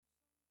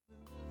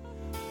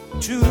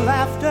to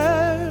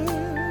laughter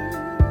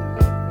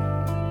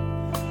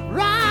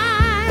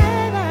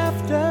right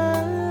after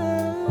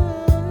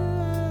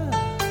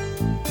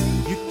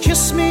you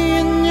kiss me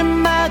in your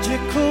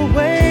magical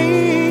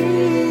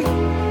way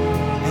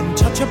and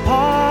touch a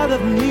part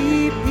of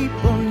me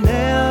people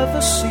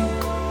never see.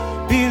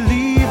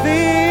 Believe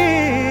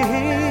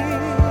it,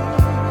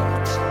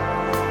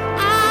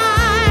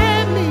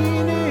 I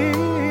mean it.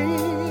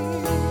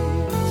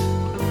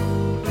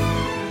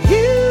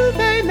 You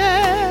may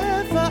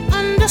never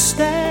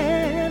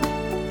understand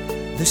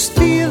this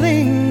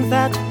feeling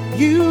that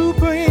you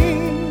bring,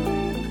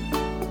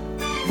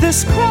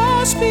 this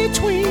cross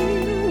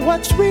between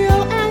what's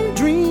real and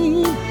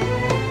dream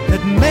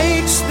that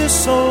makes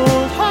this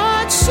old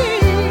heart sing.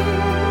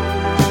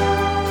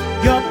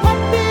 Your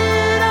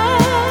puppet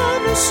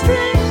on a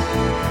string,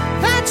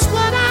 that's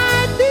what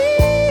I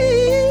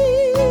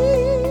need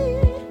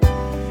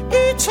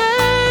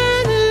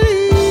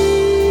eternally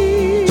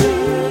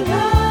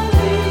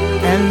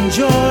and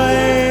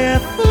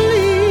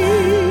joyfully,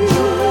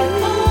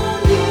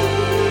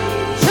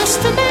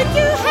 just to make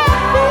you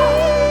happy,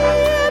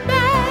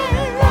 baby.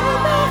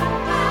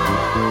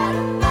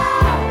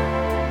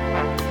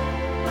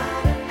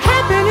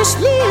 Happiness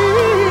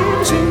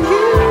lives in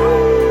you.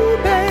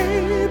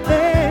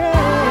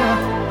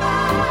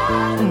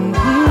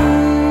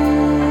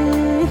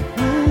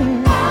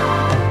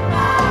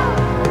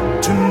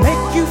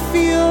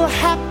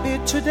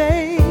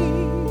 Today,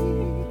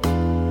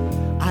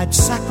 I'd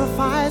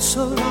sacrifice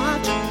a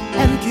lot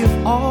and give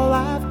all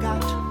I've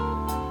got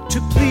to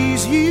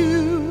please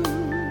you.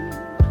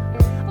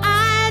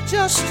 I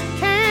just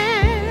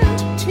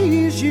can't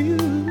tease you.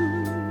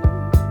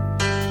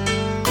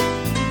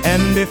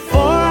 And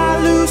before I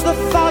lose the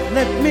thought,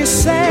 let me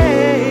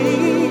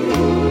say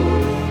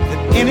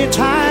that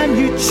anytime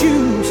you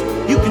choose,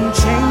 you can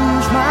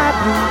change my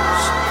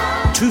blues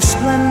to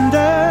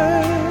splendor.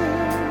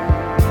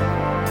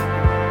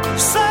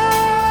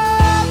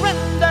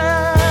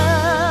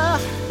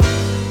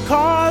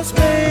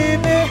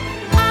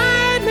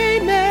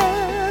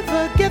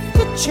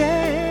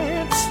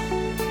 Chance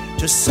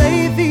to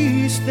say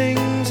these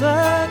things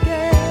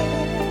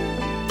again,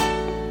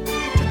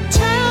 to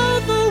tell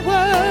the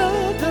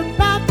world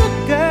about the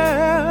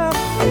girl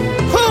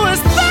who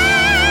is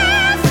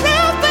there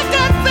through thick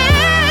and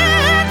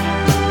thin.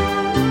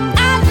 I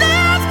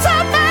live to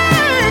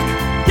make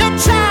your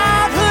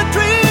childhood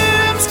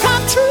dreams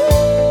come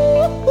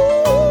true,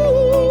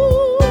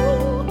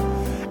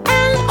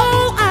 and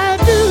all I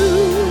do,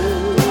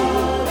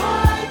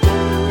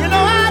 you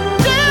know I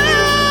do.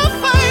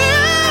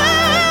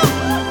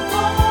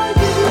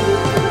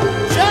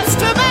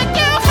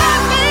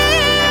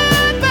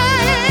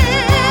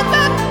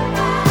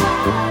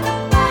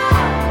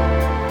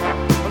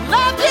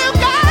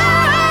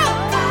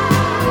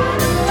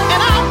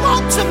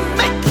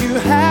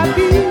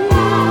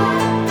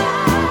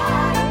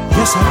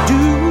 Yes, I do.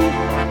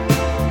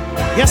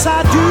 Yes,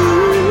 I do.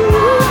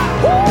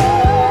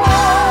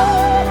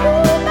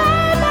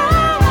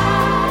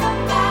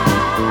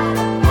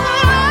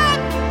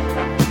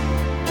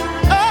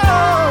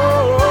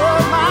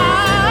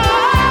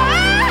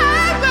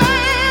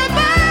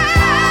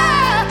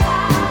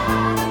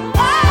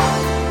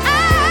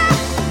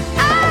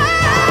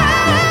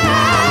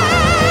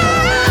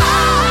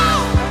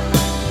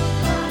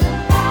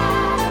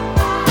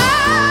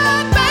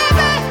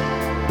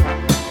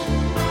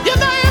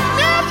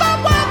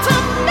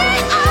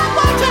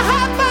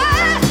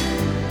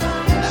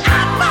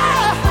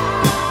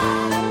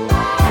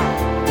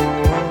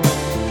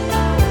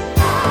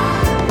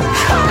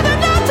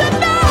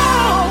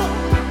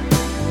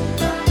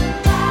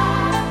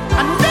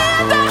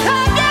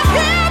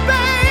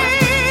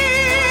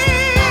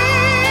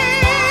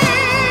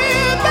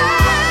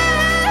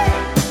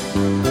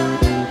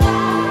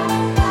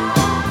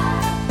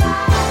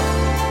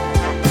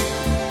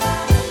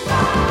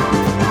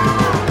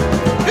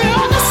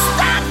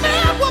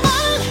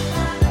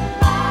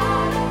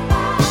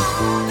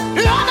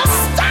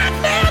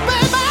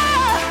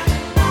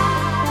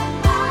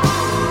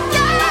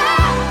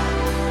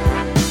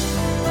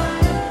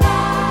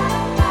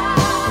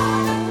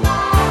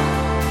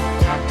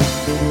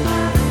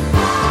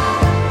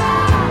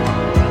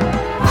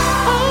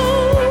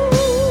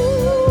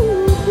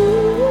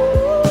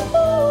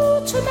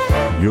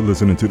 You're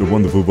listening to the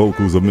wonderful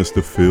vocals of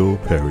Mr. Phil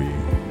Perry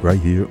right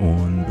here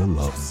on The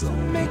Love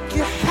Zone. Make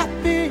you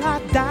happy, I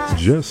die.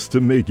 Just to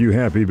make you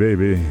happy,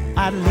 baby.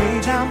 I lay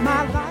down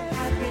my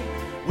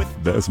life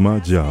with That's my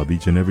job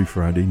each and every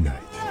Friday night.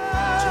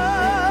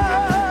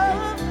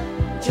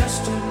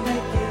 just to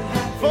make you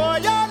happy. For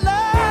your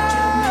love.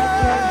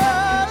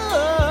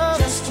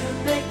 Just to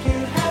make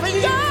you happy. For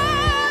your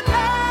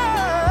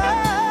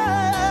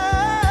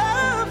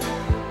love.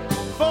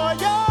 For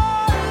your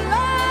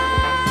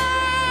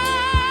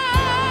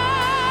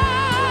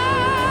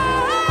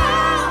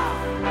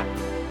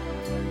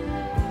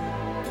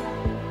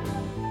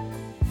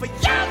for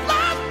your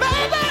love,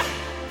 baby.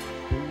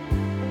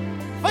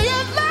 For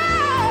your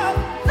love,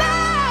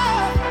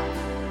 love.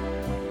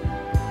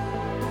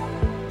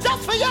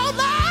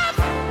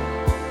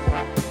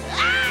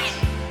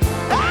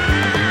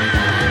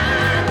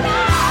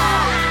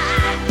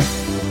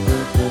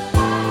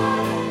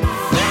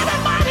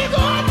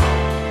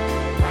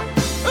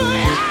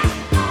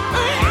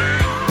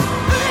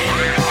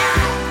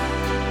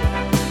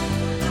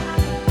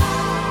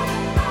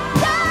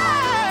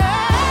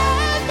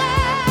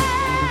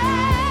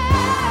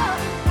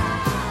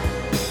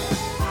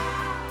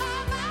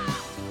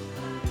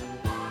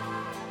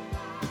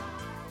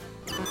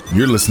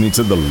 You're listening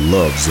to The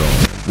Love Zone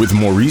with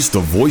Maurice the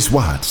Voice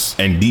Watts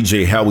and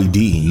DJ Howie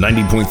D,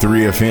 90.3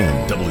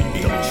 FM,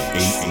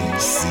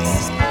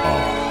 WHACR.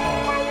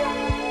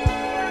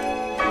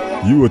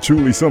 You are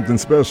truly something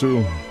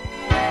special.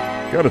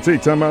 Gotta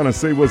take time out and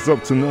say what's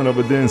up to none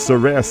other than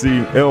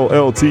Sarassi,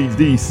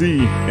 LLTDC,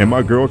 and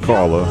my girl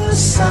Carla.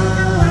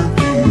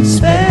 Something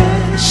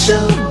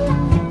special,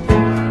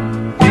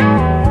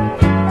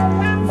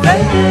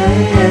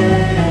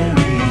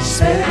 very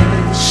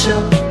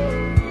special.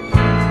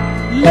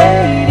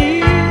 Lady,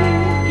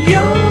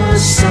 you're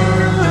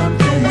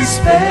something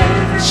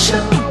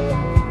special,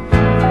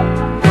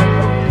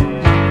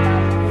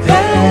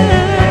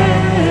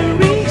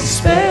 very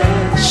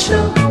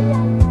special.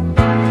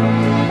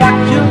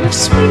 You're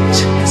sweet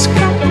as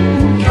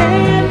cotton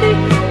candy,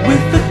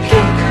 with a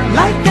kick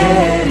like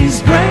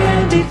daddy's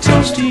brandy.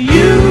 Toast to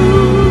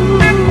you.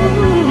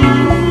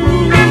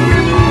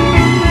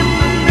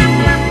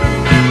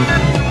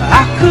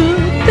 I could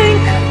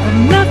think of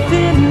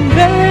nothing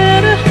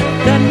better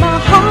that my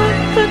heart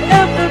could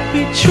ever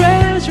be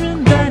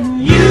treasuring than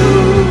you.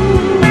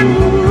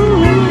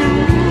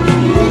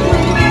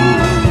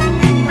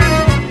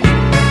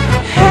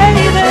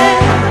 Hey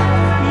there,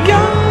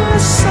 you're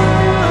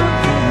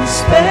something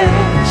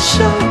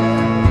special,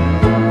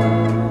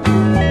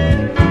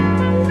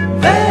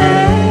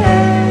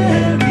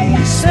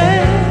 very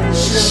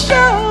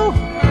special.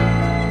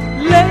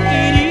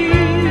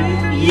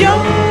 Lady,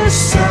 you're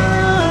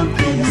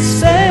something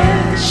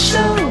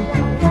special.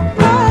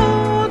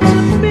 Oh, to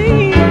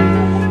me,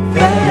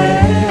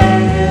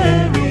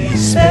 very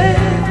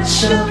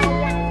special.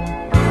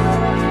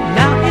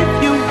 Now if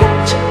you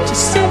want to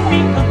send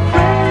me a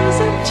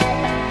present,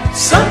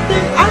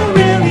 something I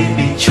really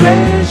be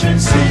treasuring,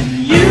 send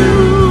you.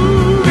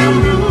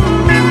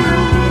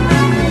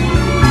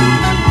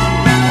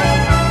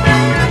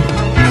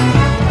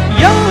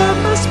 You're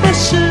my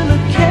special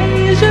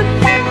occasion,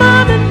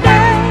 mom and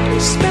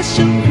dad's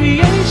special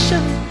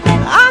creation. I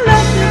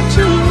love you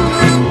too.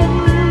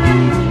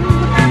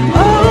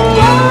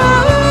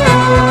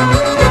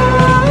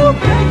 Oh,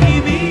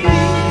 baby,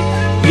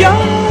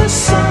 you're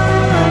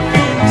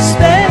something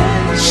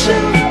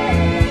special,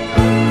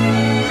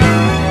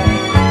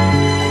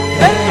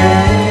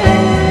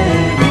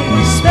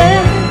 very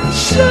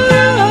special.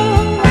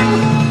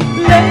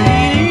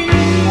 Lady,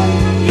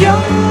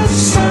 you're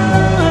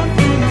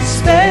something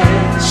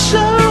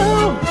special.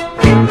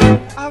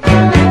 I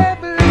really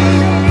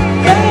believe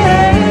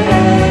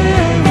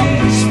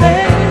very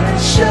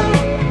special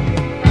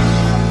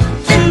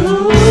to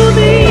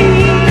me,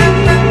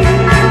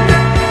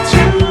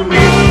 to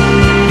me.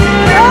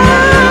 Oh,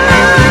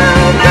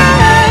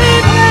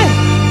 baby,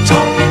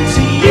 talking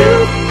to you,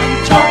 I'm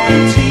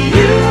talking to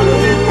you.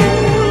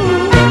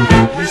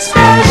 You're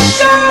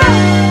special,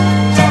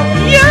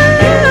 talking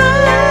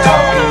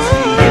to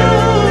you,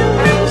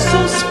 so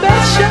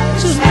special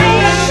to me.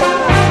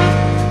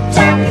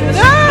 I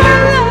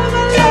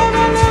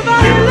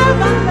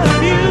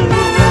love you.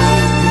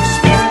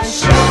 You're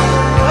special,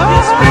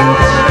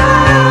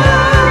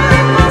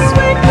 my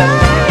sweet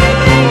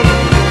baby.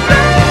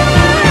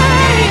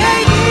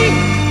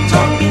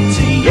 Talking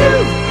to you,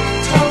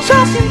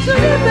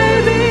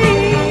 baby.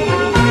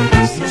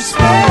 You're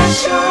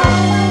special,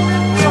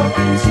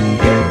 talking to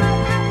you,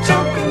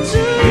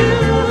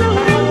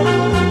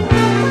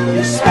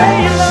 You're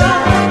special,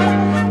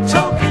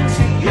 talking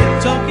to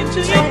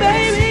you,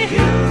 baby.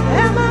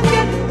 Am I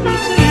getting through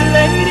to you,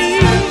 lady?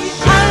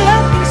 I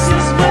love you so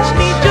much,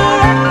 need your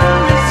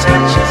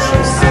attention.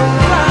 I'm so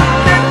proud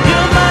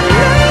you're my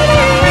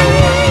lady.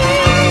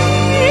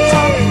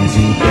 Talking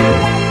to you,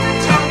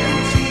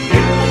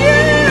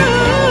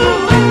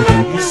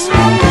 You're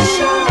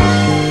special,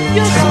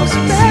 you're so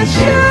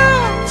special.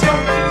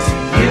 Talking to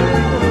you,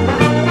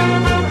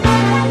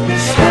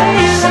 You're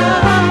special,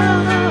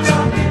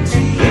 talking to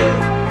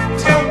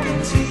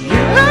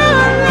you, I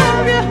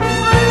love you,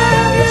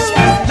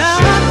 Now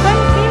I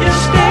think you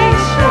stay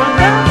for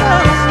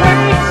another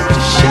way to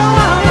show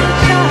how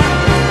much I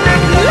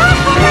love you.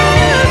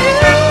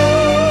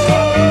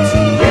 Talking to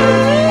you,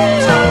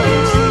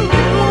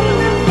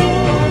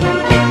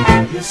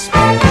 You're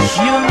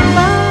special, you're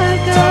my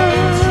girl.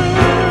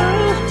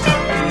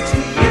 Talking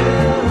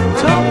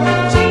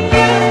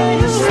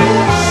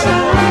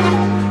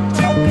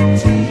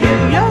to you,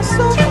 You're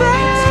so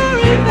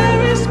very,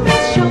 very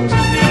special to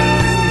me.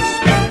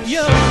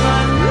 You're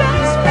my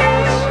last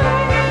special.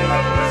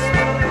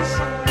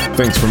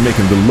 Thanks for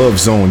making The Love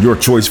Zone your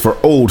choice for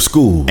old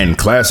school and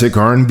classic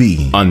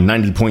R&B on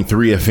 90.3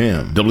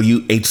 FM,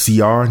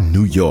 WHCR,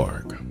 New York.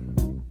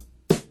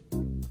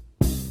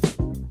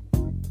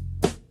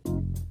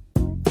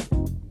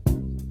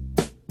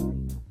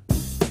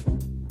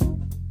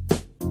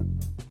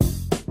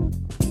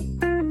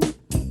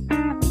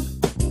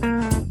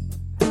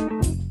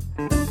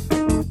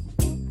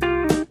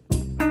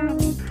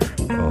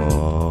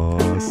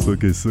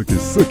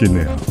 Suck it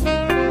now.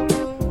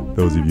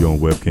 Those of you on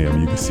webcam,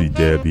 you can see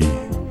Debbie.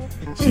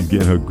 She's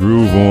getting her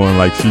groove on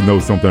like she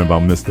knows something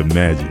about Mr.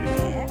 Magic.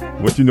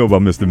 What you know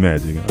about Mr.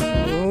 Magic?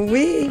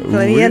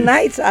 Plenty of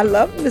nights. I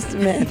love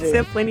Mr. Magic.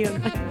 Said plenty of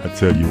nights. I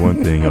tell you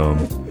one thing.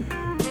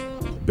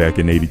 Back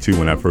in '82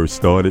 when I first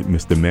started,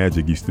 Mr.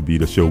 Magic used to be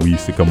the show we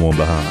used to come on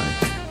behind.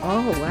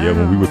 Oh, wow. Yeah,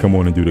 when we would come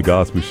on and do the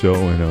gospel show,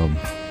 and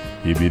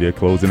he'd be there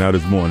closing out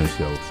his morning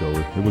show. So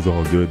it was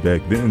all good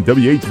back then.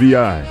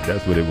 WHBI,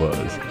 that's what it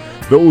was.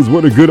 Those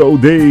were the good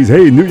old days.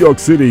 Hey, New York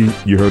City,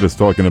 you heard us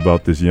talking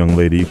about this young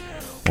lady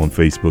on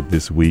Facebook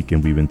this week,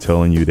 and we've been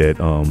telling you that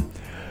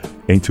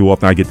ain't too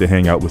often I get to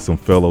hang out with some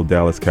fellow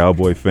Dallas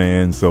Cowboy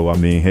fans. So, I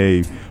mean,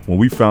 hey, when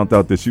we found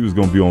out that she was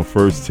going to be on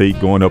First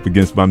Take going up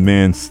against my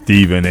man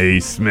Stephen A.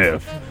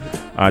 Smith,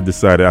 I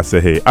said,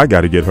 hey, I got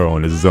to get her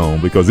on the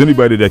zone, because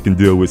anybody that can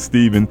deal with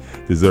Stephen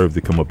deserves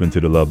to come up into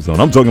the Love Zone.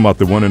 I'm talking about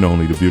the one and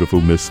only, the beautiful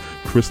Miss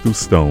Crystal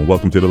Stone.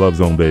 Welcome to the Love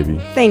Zone, baby.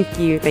 Thank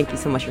you. Thank you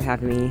so much for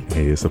having me.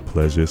 Hey, it's a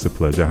pleasure. It's a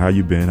pleasure. How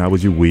you been? How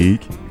was your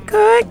week?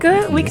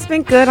 Good. Week's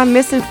been good. I'm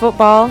missing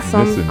football.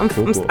 So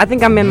football. I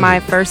think I'm in my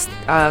first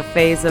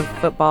phase of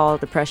football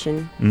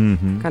depression.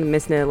 Mm-hmm. Kind of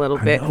missing it a little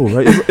bit. Oh,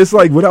 right. It's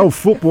like without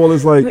football,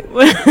 it's like,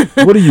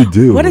 what do you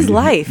do? What is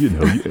life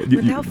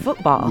without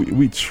football?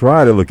 We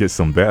try to look at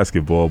some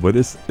basketball, but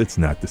it's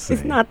not the same.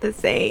 It's not the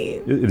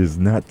same. It is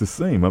not the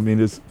same. I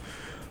mean,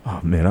 oh,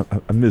 man,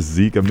 I miss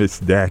Zeke. I miss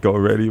Dak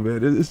already,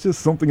 man. It's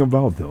just something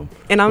about them.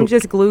 And I'm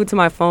just glued to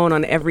my phone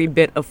on every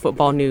bit of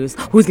football news.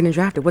 Who's getting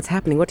drafted? What's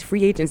happening? What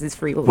free agents is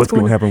free? What's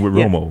going to happen with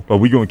Romo? Are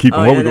we going to keep him?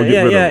 Are we going to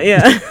get rid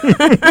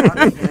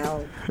of him?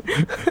 Help.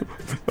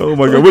 Oh,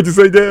 my God. What'd you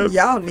say, Dad?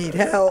 Y'all need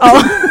help.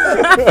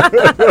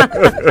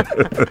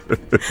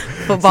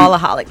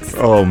 Footballaholics.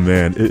 Oh,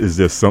 man. It is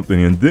just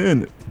something. And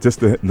then just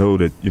to know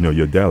that, you're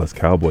a Dallas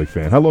Cowboy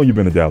fan. How long you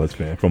been a Dallas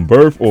fan? From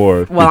birth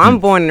or? Well, I'm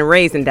born and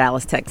raised in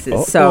Dallas,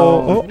 Texas. Yeah,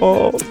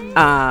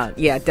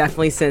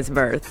 definitely since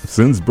birth.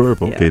 Since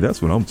birth. Okay, Yeah.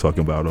 That's what I'm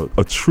talking about.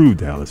 A true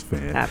Dallas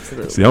fan.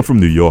 Absolutely. See, I'm from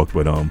New York,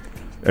 but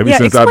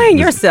explain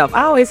yourself.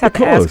 I always have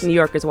to ask New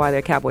Yorkers why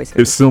they're Cowboys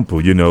fans. It's simple.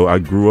 I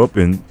grew up,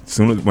 and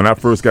when I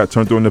first got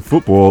turned on to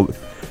football,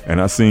 and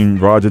I seen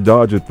Roger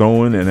Dodger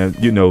throwing, and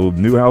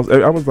Newhouse,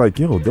 I was like,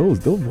 yo, those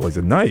boys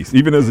are nice,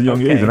 even as a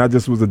young age, and I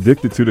just was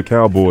addicted to the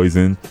Cowboys.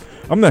 And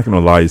I'm not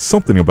gonna lie, it's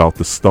something about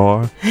the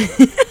star.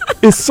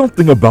 It's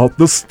something about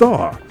the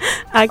star.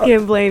 I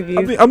can't blame you.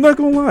 I mean, I'm not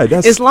gonna lie.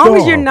 That's as long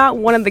as you're not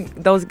one of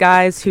those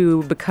guys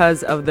who,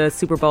 because of the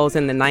Super Bowls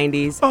in the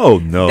 '90s. Oh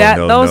no,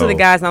 those are the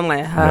guys. I'm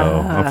like,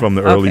 no, I'm from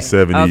the early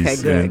 '70s. Okay,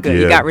 good.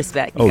 You got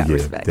respect.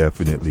 Respect.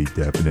 Definitely.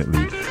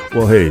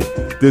 Well, hey,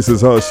 this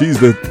is her. She's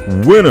the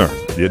winner.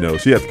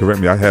 She had to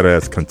correct me. I had her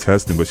as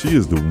contestant, but she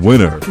is the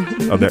winner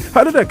of that.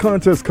 How did that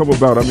contest come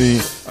about? I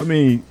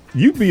mean,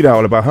 you beat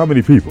out about how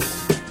many people?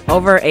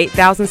 Over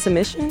 8,000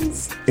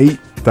 submissions.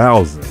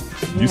 8,000.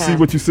 You see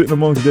what you're sitting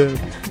amongst there?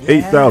 Yes.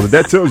 8,000.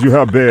 That tells you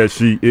how bad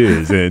she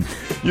is. And,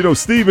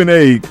 Stephen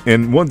A.,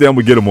 and one day I'm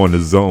going to get him on the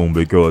zone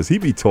because he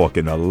be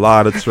talking a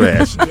lot of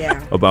trash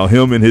about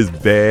him and his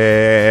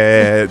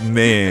bad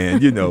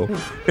man,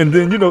 And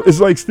then, it's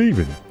like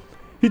Stephen.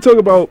 He talk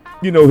about,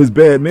 his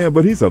bad man,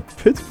 but he's a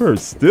Pittsburgh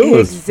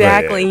Steelers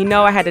Exactly. fan.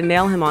 I had to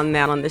nail him on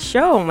that on the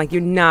show. I'm like,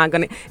 you're not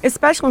going to,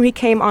 especially when he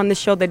came on the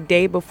show the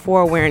day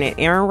before wearing an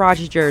Aaron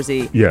Rodgers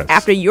jersey. Yes.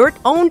 After your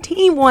own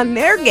team won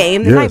their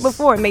game the night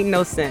before. It made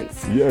no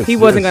sense. Yes. He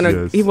wasn't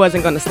going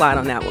to slide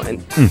on that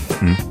one.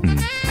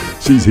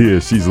 She's here.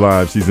 She's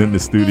live. She's in the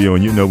studio.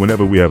 And,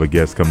 whenever we have a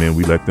guest come in,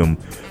 we let them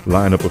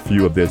line up a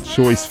few of their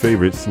choice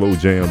favorite slow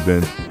jams.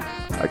 And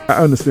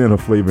I understand her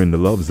flavor in the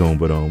Love Zone,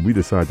 but we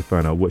decided to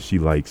find out what she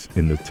likes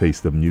in the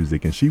taste of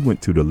music, and she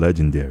went to the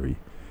legendary.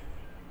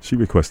 She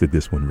requested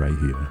this one right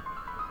here.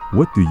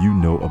 What do you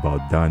know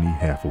about Donny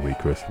Hathaway,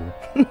 Crystal?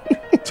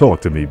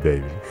 Talk to me,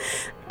 baby.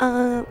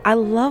 I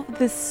love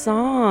this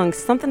song.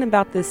 Something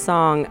about this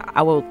song,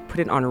 I will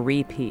put it on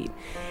repeat.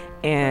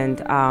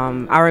 And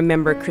I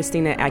remember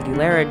Christina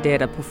Aguilera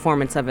did a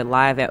performance of it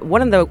live at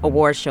one of the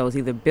award shows,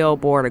 either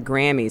Billboard or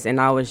Grammys,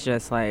 and I was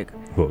just like,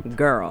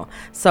 girl.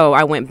 So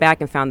I went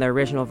back and found the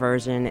original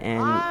version,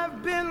 and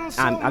I've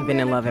been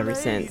in love ever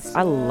since.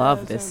 I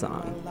love this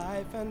song.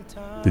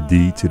 The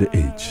D to the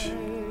H,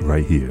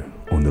 right here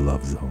on the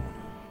Love Zone.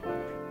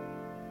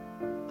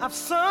 I've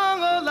sung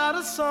a lot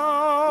of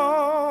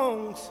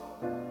songs,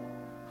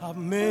 I've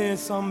made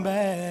some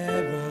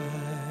bad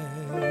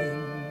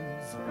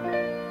rhymes,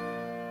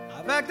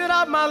 I've acted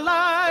out my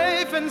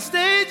life in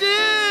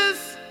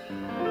stages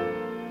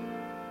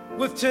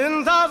with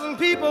 10,000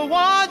 people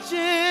watching,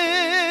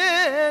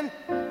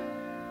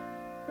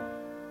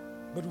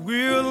 but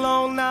we're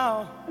alone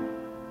now,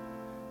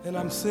 and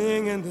I'm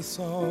singing this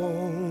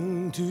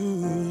song to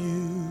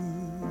you.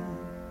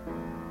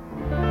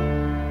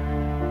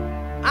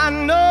 I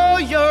know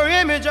your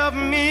image of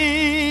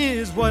me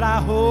is what I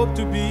hope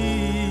to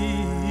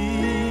be.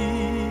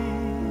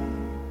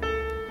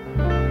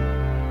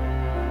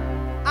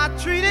 I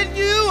treated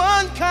you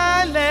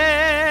unkindly,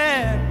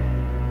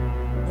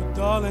 but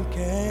darling,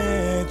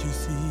 can't you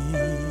see?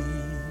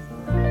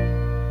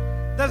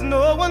 There's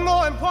no one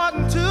more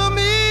important to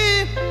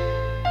me.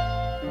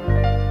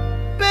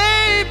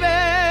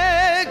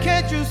 Baby,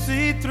 can't you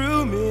see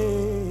through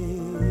me?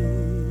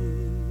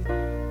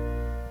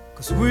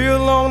 'Cause we're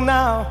alone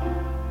now,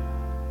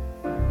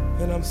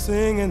 and I'm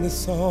singing this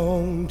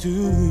song to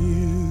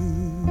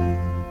you.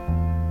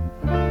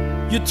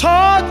 You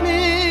taught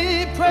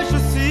me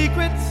precious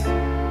secrets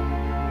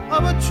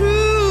of a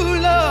true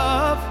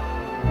love,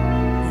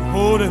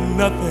 holding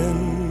nothing.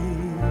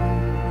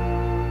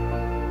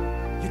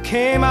 You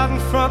came out in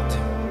front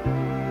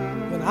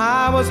when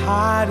I was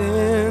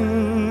hiding.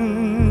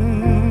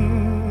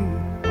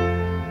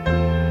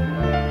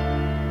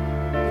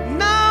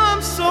 Now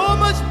I'm so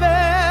much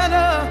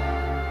better,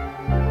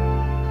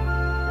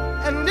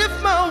 and if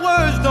my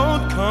words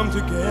don't come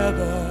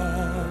together,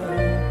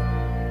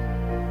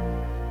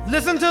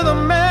 listen to the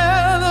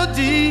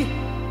melody,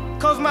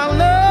 'cause my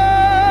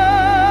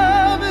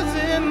love is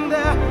in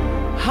there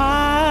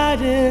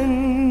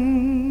hiding.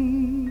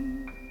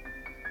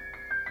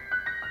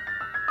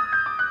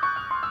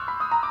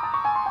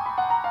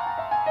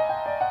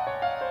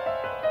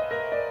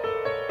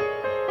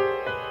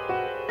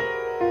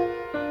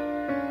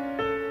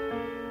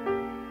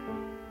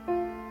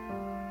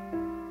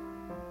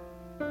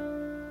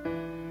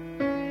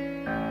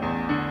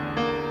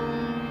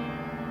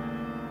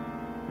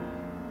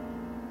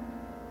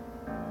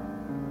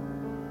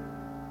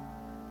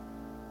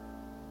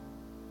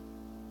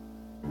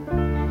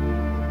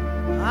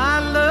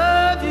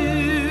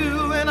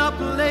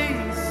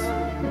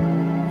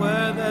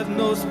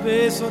 No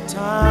space or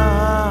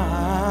time.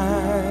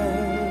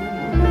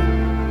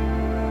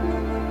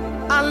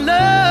 I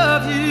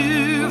love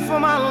you for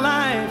my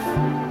life.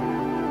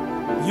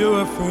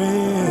 You're a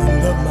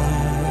friend of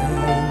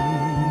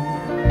mine.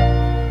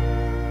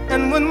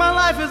 And when my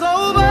life is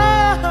over,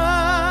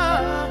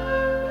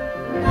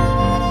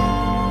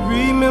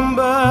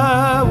 remember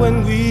when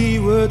we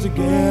were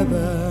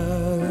together.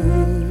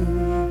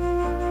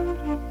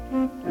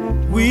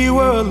 We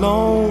were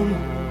alone,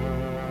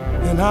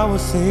 and I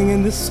was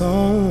singing this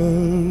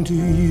song to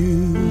you.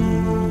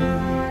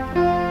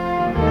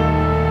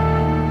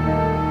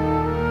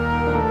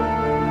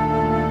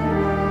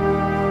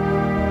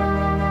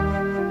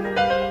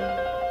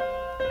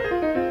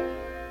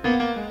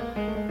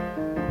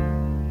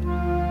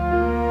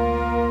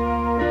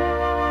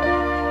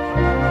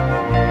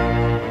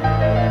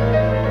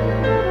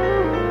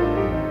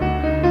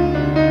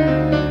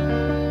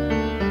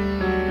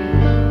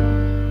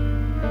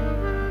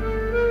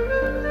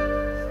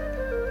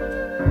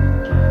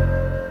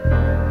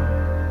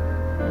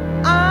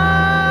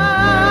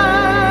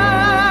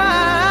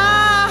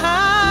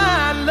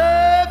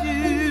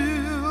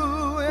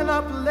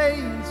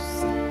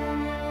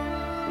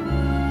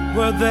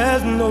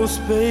 There's no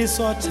space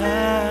or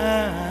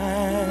time.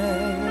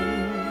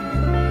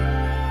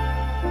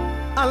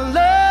 I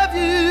love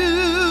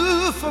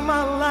you for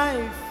my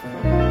life.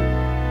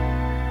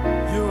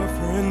 You're a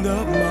friend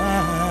of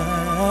mine.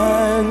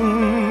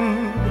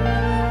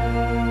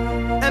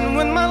 And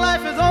when my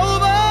life is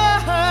over,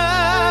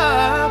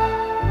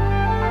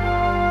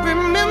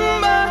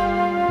 remember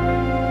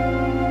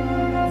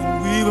when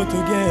we were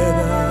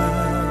together.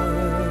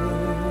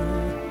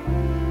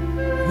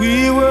 We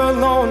were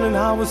alone, and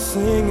I was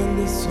singing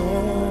this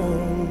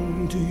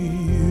song to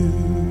you.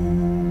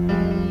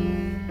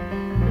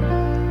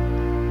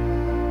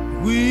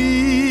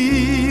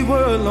 We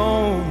were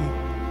alone,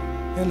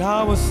 and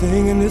I was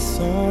singing this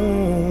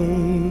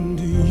song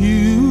to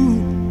you.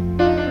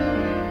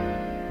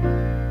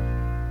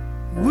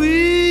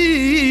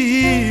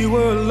 We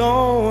were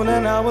alone,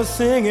 and I was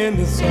singing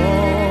this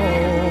song.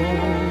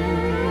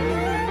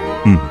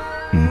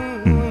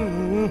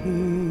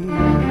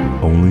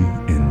 Only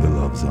in the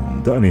Love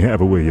Zone. Donny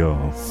Hathaway,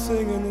 y'all.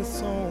 Singing this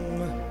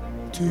song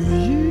to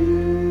you.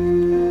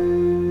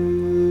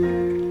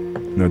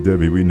 Now,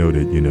 Debbie, we know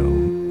that,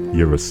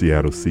 you're a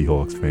Seattle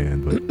Seahawks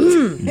fan, but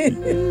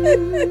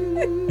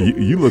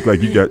you look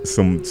like you got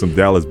some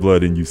Dallas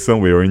blood in you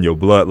somewhere, or in your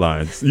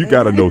bloodlines. You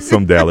got to know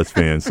some Dallas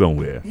fans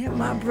somewhere. Yeah,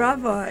 my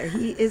brother,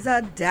 he is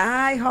a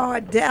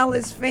die-hard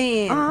Dallas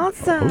fan.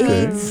 Awesome.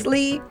 Okay. Eat,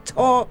 sleep,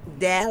 talk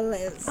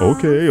Dallas.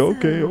 Okay.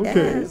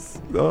 Yes.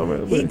 All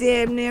right, He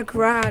damn near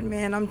cried,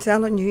 man. I'm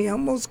telling you, he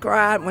almost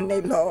cried when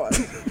they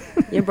lost.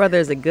 Your brother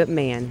is a good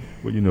man.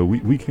 Well,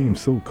 we came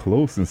so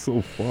close and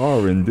so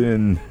far, and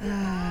then...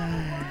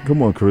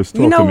 Come on, Chris.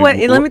 You know what?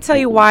 Let me tell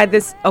you why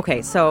this...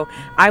 Okay, so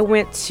I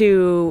went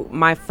to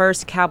my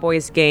first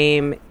Cowboys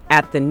game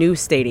at the new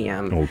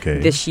stadium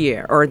this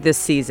year, or this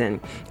season.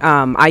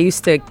 I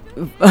used to...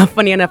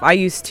 Funny enough, I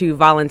used to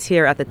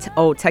volunteer at the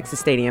old Texas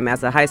Stadium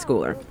as a high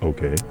schooler.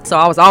 Okay. So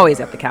I was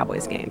always at the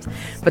Cowboys games.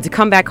 But to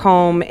come back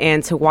home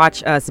and to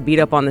watch us beat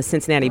up on the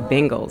Cincinnati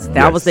Bengals,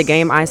 that was the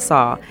game I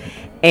saw.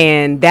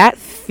 And that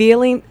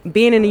feeling,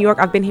 being in New York,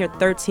 I've been here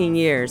 13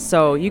 years.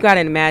 So you got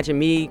to imagine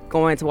me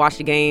going to watch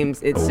the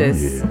games. It's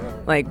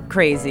like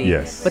crazy.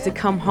 Yes. But to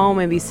come home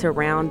and be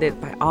surrounded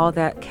by all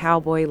that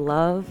Cowboy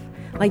love,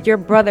 like your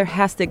brother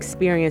has to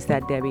experience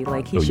that, Debbie.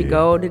 Like he should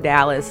go to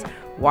Dallas,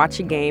 watch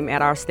a game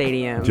at our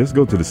stadium. Just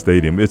go to the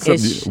stadium.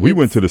 We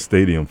went to the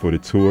stadium for the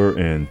tour,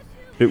 and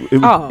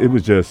it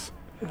was just...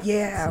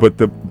 Yeah. But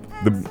the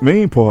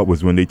main part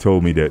was when they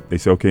told me that they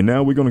said, okay,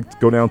 now we're going to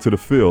go down to the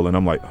field. And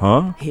I'm like,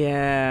 huh?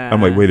 Yeah.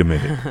 I'm like, wait a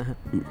minute.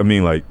 I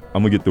mean, like,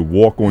 I'm going to get to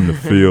walk on the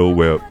field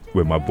where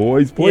my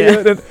boys play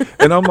at.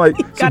 And I'm like,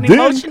 so got then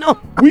emotional.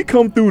 We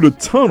come through the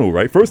tunnel,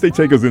 right? First they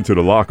take us into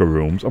the locker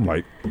rooms. I'm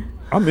like,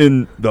 I'm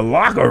in the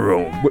locker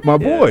room with my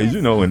boys,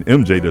 you know, and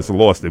MJ just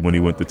lost it when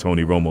he went to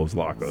Tony Romo's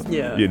locker.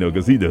 Yeah. You know,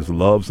 because he just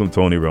loves some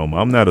Tony Romo.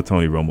 I'm not a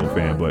Tony Romo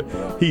fan, but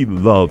he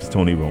loves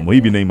Tony Romo. He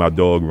even named my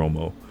dog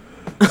Romo.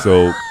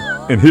 So,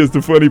 and here's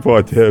the funny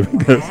part, Deb.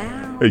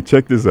 Hey,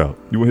 check this out.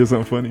 You want to hear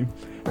something funny?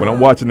 When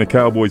I'm watching the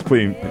Cowboys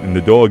play and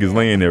the dog is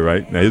laying there,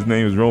 right? Now, his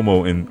name is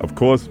Romo, and, of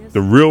course,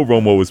 the real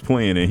Romo is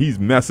playing, and he's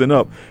messing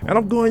up. And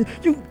I'm going,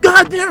 you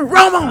goddamn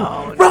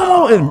Romo!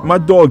 Romo! And my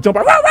dog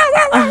jumping. Rah, rah,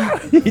 rah, rah.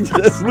 He's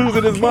just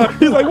losing his mind.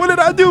 He's like, what did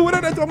I do? What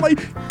did I do? I'm like,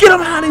 get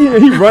him out of here.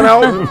 He run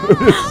out.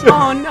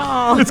 Oh,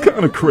 no. It's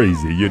kind of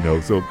crazy, you know.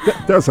 So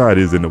that's how it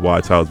is in the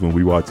Watch House when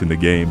we watching the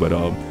game. But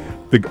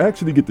to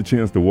actually get the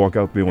chance to walk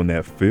out there on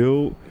that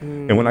field,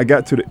 and when I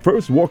got to the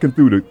first walking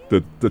through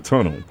the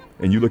tunnel,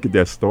 and you look at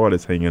that star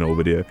that's hanging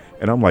over there,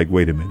 and I'm like,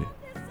 wait a minute,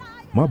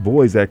 my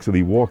boys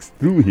actually walks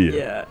through here.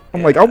 Yeah,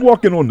 I'm like, I'm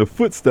walking on the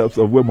footsteps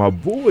of where my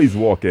boys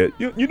walk at.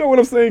 You know what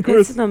I'm saying,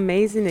 Chris? It's an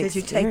amazing Did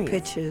you experience.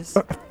 take pictures?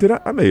 Did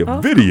I made a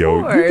Of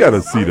video. course. You got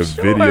to see I'm the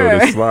sure. video,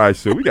 the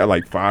slideshow. We got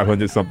like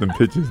 500 something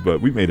pictures,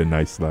 but we made a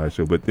nice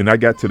slideshow. But then I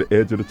got to the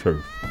edge of the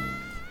turf,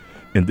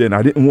 and then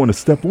I didn't want to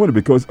step on it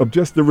because of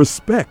just the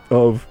respect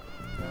of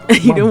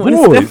You my don't want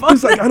boys. to step on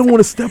It's like I don't want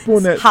to step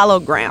on that.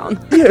 hollow ground.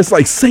 Yeah, it's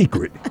like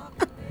sacred.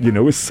 You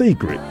know, it's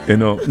sacred.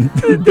 And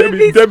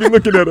Debbie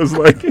looking at us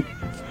like,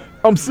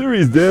 I'm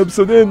serious, Deb.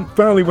 So then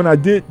finally when I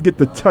did get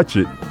to touch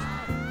it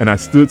and I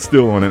stood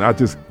still on it, I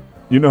just,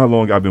 you know how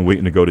long I've been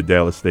waiting to go to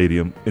Dallas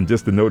Stadium, and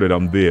just to know that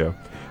I'm there,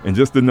 and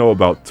just to know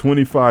about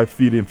 25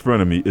 feet in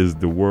front of me is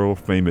the world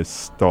famous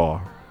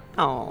star.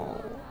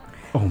 Oh.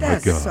 Oh my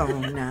That's God. so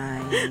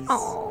nice.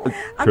 Oh.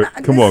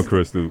 Come on,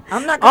 Crystal.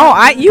 I'm not.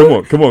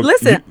 Come on.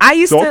 Listen, I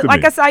used Talk to, to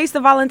like me. I said, I used to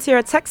volunteer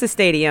at Texas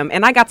Stadium,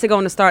 and I got to go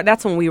in the start.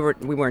 That's when we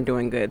weren't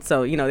doing good.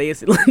 So you know they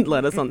used to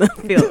let us on the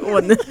field.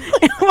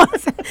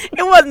 It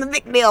wasn't a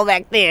big deal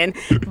back then,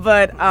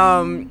 but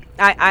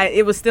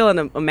it was still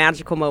a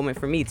magical moment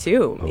for me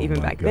too,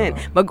 even back then.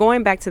 But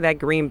going back to that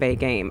Green Bay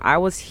game, I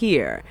was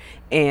here,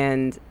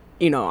 and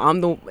you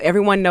know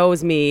everyone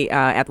knows me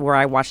at where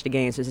I watch the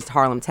games. It's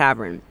Harlem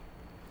Tavern.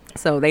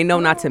 So they know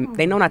not to mess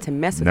with me either.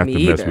 Not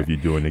to mess with you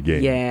during the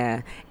game.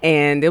 Yeah,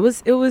 and it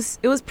was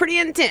pretty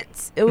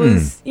intense. It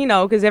was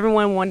because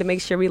everyone wanted to make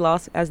sure we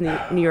lost as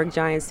New York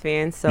Giants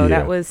fans. So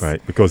that was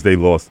right because they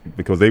lost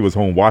because they was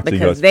home watching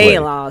because us they play.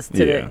 lost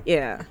to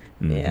and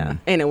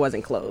it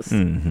wasn't close.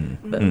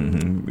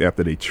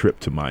 After they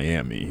tripped to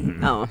Miami.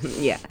 Oh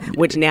yeah,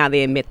 which now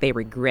they admit they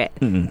regret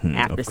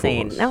after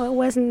saying course. no, it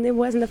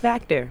wasn't a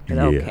factor. But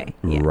Yeah, okay,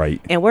 right.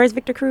 And where's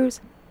Victor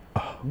Cruz?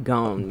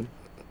 Gone.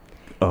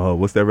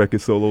 What's that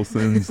record, Solo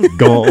Sins?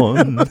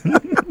 Gone.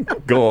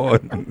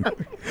 Gone.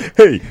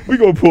 Hey, we're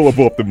going to pull up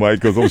off the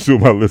mic because I'm sure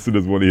my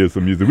listeners want to hear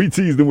some music. We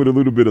teased them with a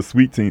little bit of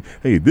Sweet Teen.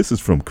 Hey, this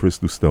is from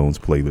Crystal Stone's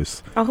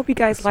playlist. I hope you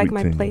guys like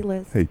my Sweet Teen.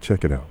 playlist. Hey,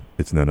 check it out.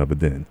 It's none other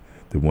than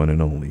the one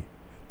and only,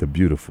 the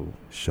beautiful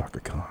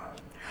Chaka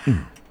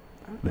Khan.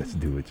 Let's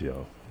do it,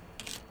 y'all.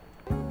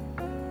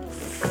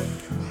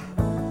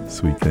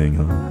 Sweet thing,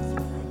 huh?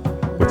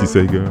 What you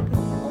say, girl?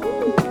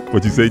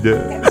 What you say,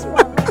 Dad?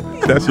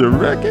 That's your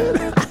record?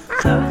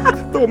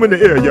 Throw them in the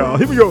air, y'all.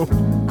 Here we go.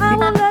 I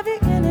will love you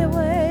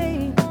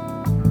anyway,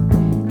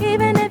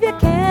 even if you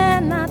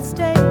cannot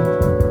stay.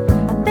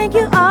 I think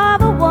you are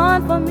the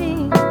one for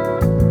me.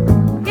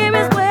 Here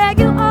is where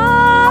you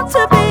ought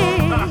to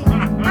be.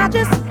 I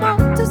just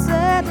want to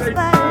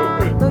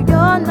satisfy you, though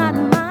you're not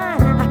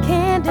mine. I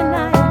can't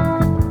deny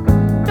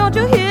it. Don't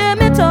you hear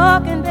me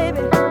talking,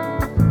 baby?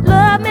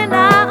 Love me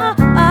now,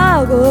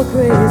 I'll go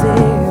crazy.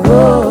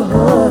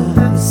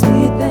 Oh,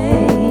 sweet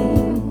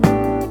thing.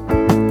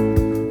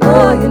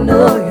 Oh, you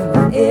know you're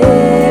my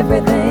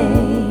everything.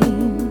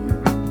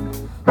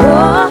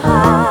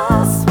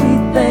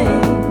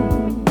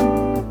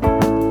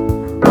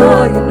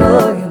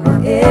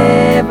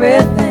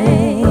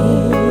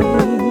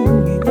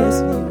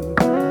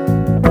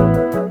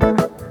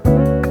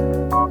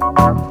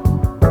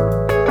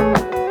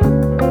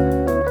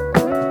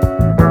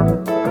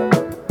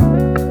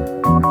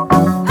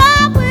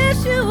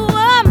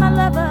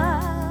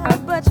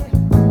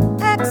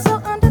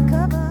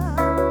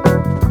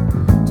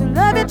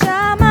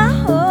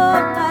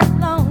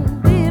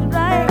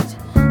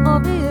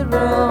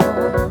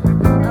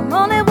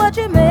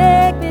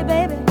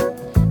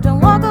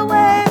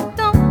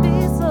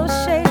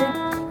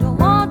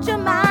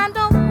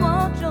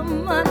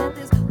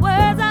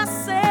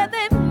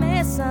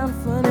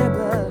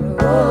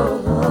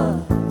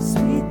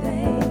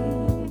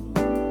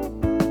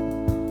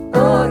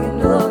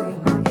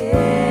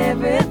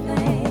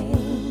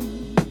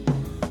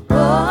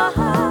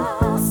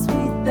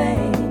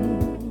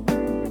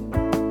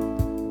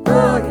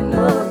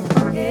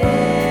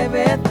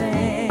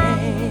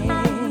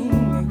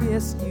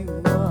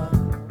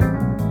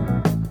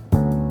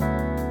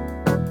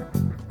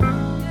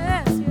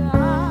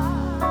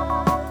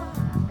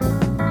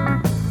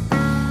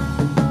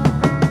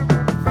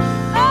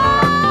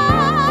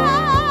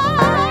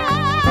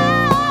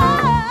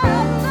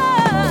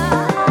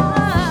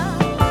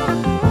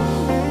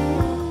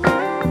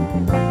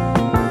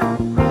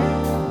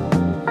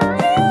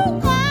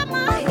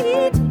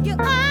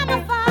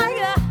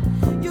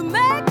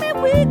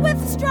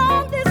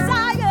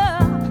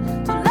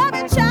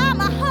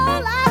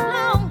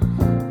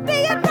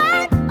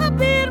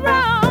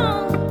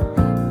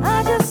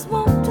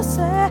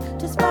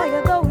 just for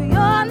you, though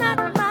you're not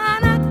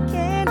mine, I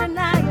can't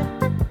deny you.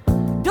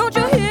 Don't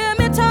you hear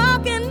me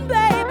talking,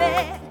 baby?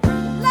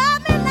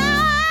 Love me now.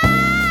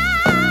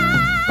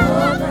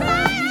 You're the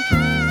heat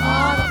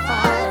or the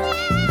fire,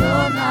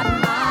 you're not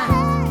mine,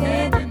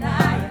 can't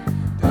deny you.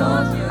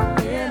 Don't you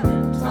hear me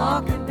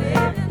talking,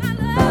 baby?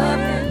 Love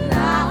me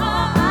now,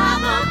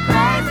 I'm a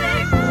crazy.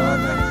 You're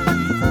the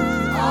heat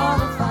or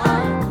the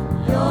fire,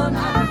 you're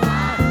not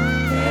mine,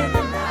 can't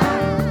deny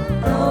you.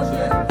 Don't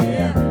you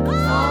hear me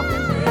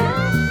talking, baby?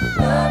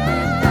 Love me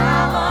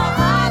now,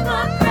 I'm a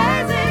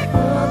crazy.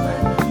 You're the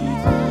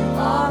heat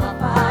or the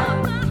fire,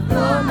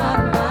 you're not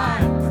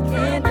mine,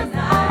 can't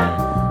deny you.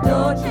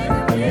 Don't you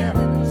hear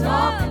me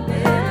talking,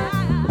 baby?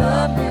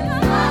 Love me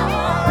now,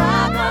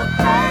 I'm a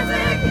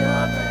crazy.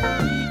 You're the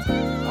heat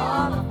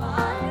or the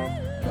fire,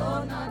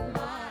 you're not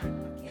mine,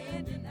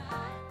 can't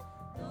deny you.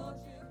 Don't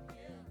you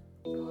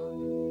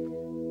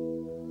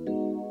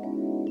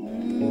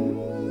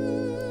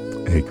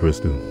hear? Hey,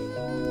 Crystal.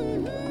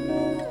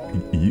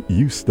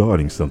 You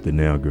starting something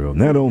now, girl.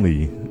 Not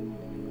only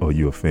are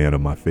you a fan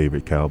of my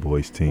favorite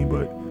Cowboys team,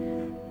 but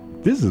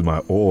this is my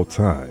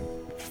all-time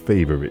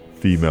favorite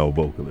female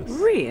vocalist.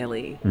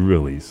 Really?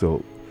 Really.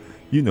 So,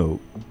 we're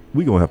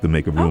going to have to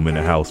make a room in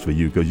the house for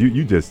you because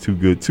you just too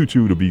good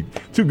to be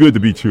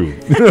true.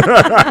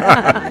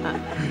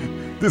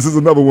 This is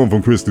another one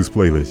from Crystal's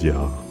playlist,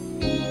 y'all.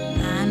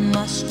 I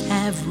must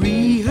have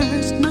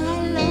rehearsed my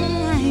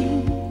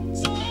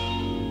lines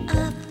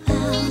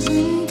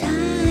 1,000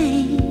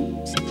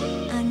 times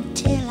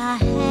until I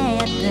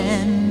had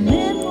them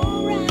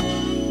memorized.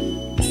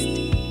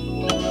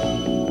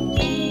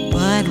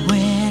 But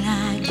when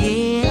I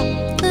get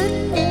up the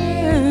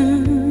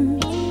nerve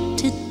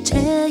to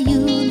tell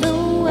you the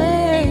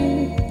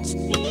words,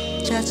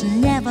 just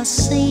never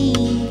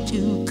seem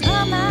to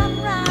come out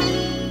right.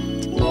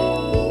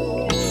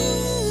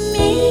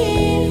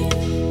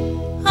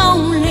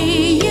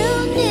 Only you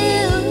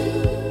knew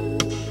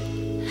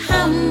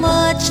how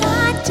much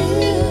I do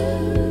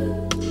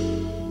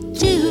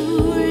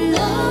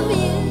love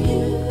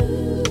you.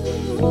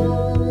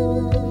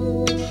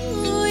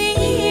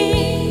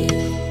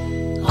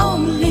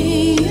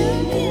 Only you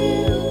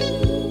knew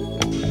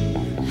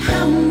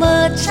how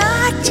much I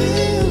do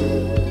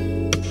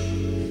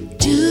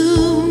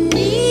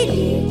need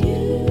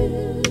you.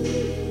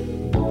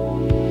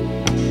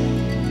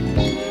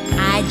 I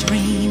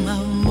dream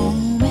of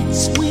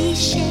moments we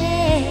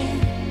share,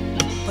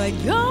 but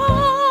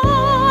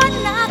you're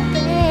not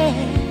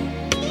there.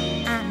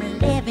 I'm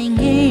living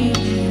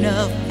in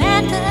a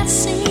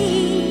fantasy,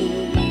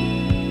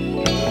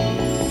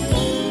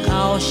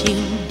 'cause you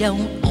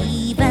don't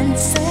even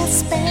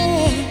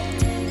suspect,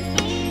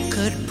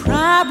 could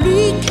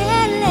probably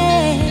care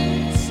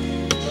less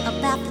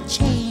about the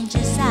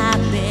changes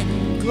I've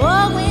been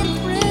going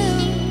through.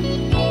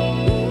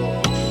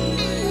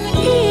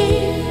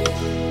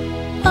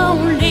 If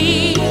only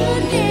you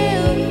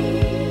knew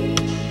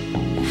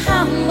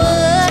how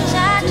much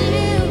I do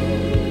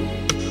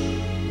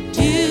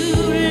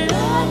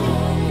love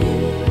you.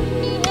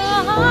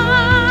 Oh,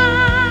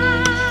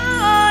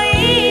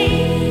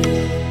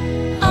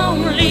 if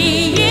only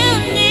you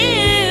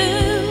knew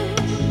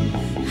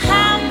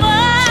how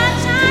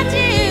much I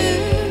do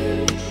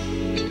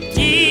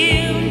need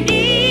you.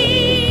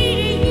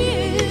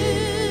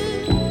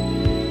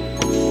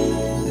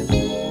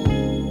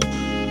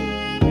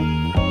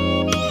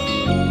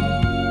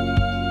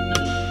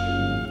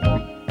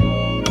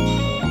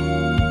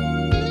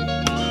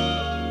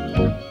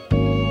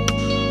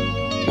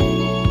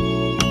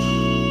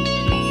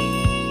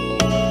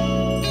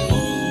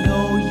 No,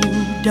 you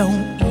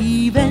don't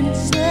even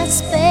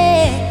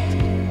suspect,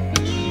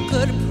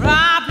 could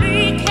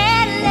probably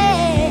care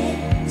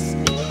less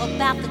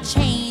about the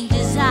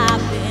changes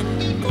I've been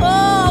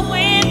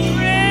going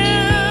through.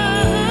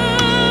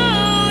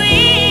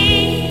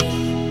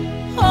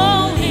 If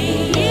only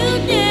you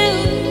knew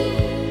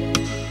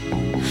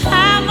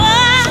how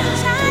much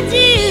I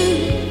do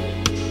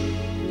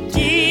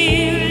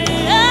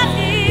love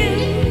you.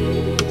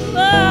 Oh,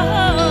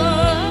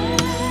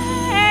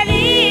 and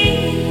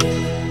if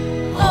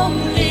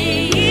only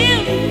you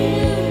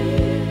knew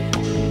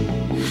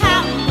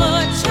how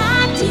much I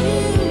do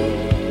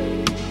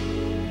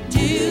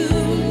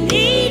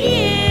need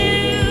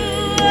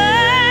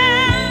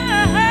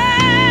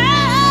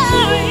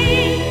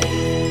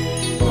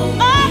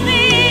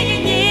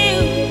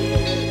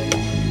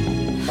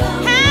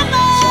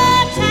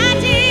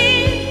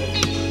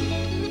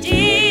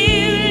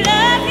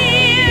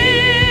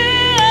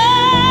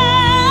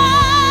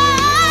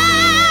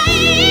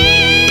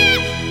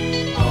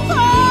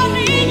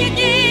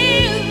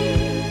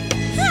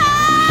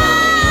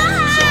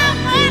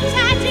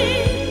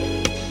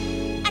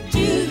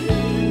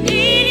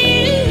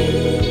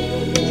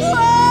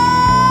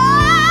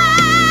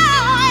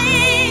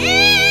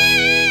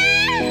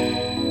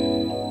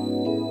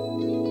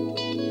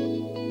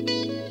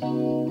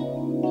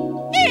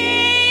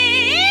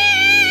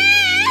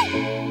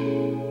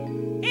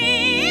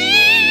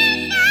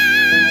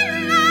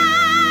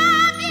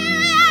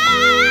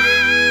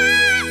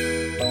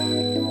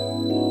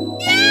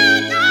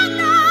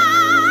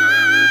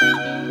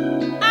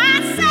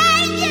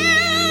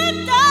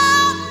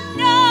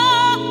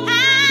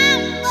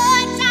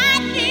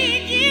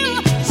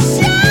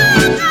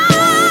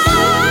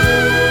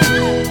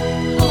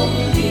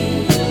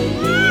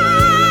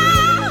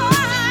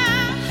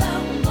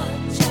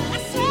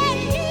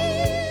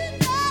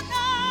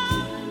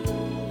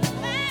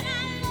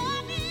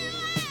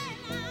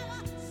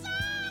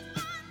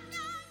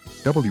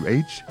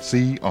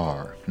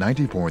WHCR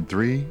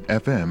 90.3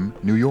 FM,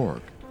 New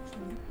York.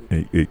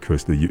 Hey,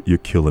 Krista, you're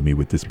killing me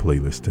with this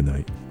playlist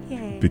tonight.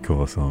 Yay.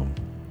 Because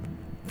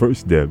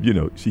first, Deb,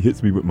 she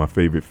hits me with my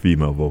favorite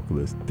female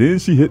vocalist. Then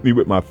she hit me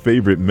with my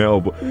favorite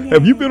male.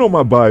 Have you been on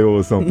my bio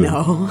or something?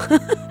 No,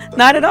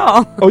 not at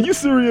all. Are you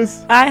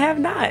serious? I have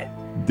not.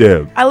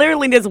 Deb. I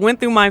literally just went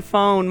through my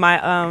phone, my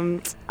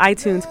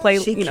iTunes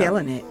playlist. She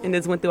killing it. And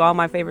just went through all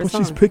my favorite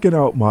songs. She's picking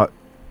out my...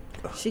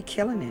 She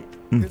killing it.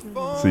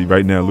 See,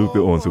 right now,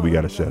 Luther on, so we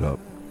got to shut up.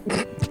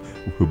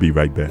 We'll be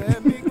right back.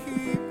 Let me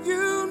keep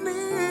you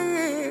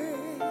near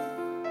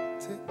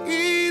to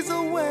ease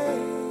away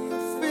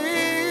your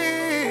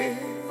fear.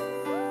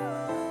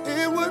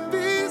 It would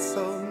be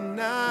so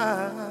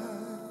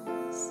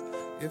nice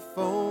if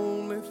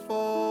only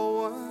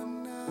for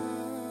one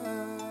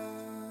night.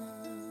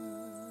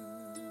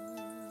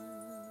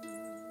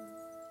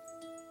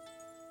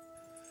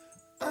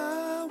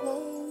 I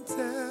won't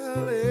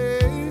tell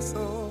a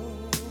soul.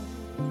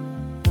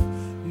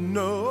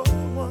 No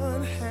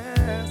one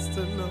has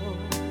to know.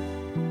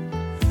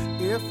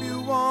 If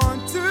you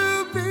want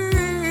to be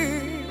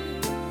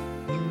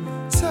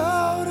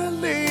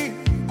totally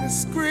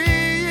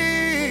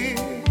discreet,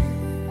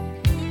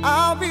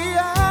 I'll be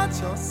at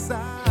your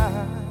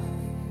side,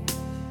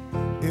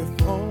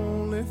 if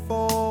only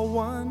for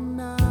one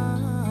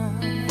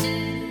night.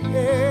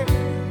 Yeah,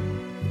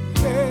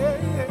 yeah,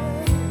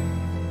 yeah.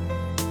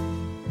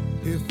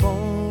 If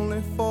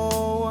only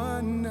for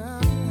one night.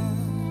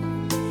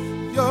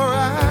 Your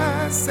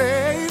eyes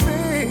say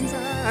things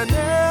I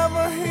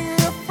never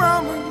hear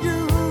from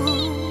you,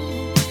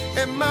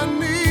 and my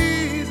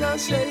knees are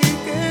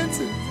shaking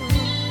too.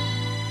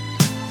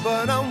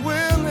 But I'm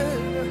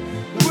willing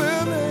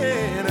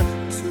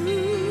to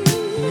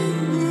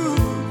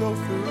go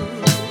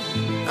through.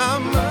 I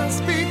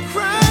must be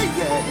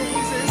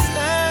crazy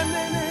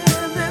standing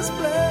in this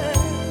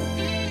place,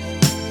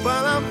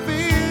 but I'm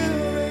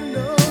feeling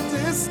no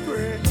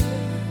disgrace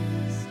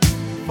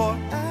for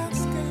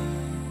asking.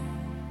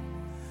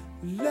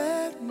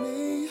 Let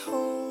me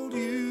hold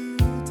you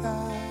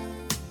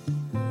tight,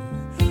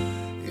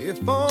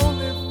 if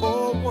only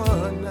for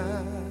one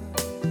night.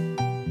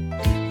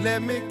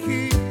 Let me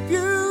keep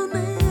you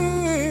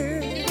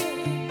near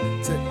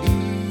to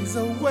ease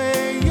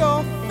away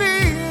your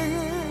fear.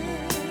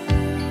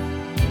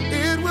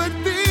 It would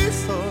be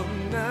so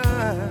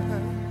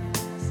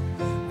nice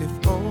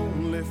if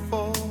only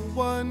for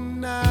one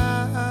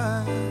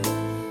night.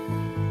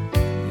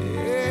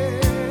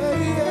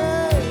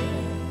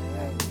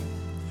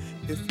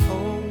 If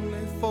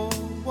only for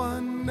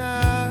one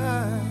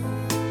night.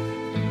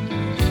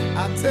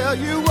 I'll tell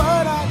you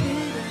what I need.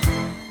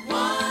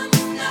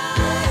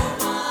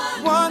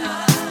 One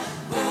night.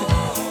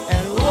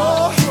 And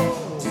whoa,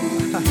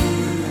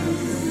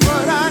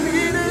 what I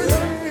need is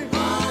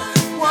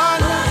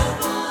one night.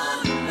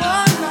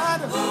 One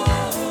night of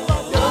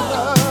your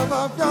love,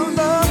 of your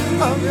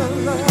love, of your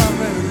love.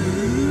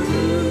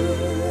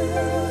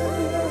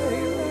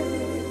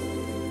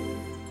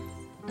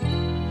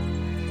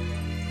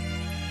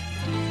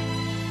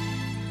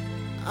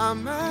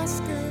 I'm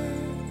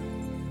asking,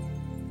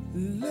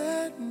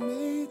 let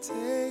me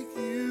take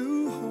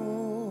you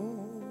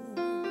home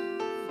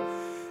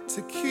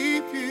to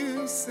keep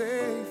you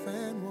safe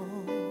and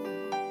warm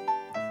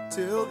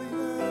till the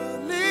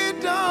early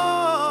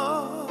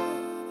dawn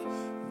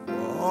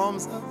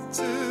warms up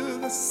to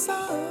the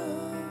sun.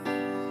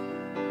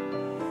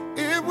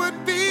 It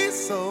would be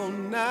so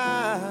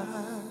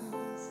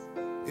nice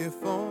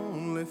if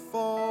only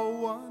for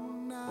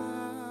one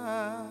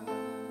night.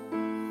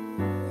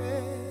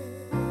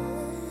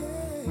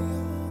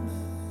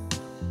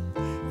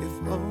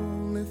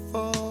 Only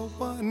for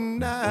one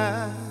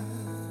night.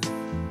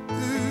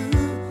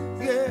 Ooh,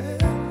 yeah,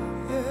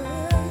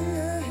 yeah,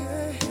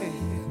 yeah,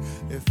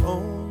 yeah. If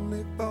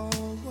only for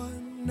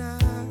one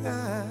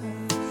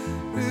night.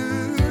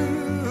 Ooh,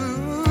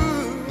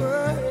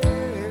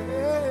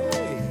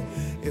 hey,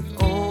 if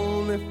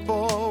only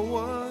for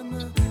one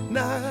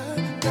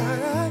night,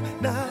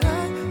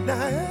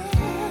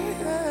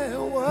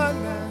 one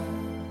night.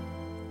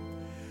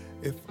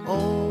 If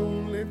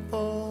only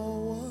for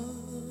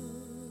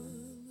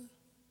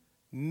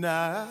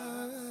night.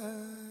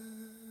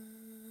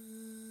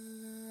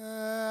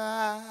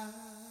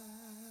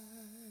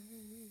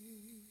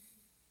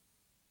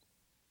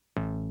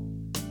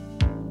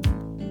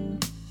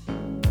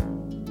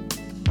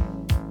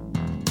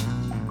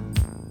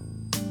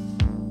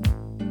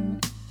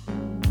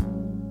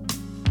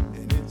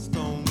 And it's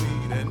gonna be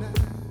tonight.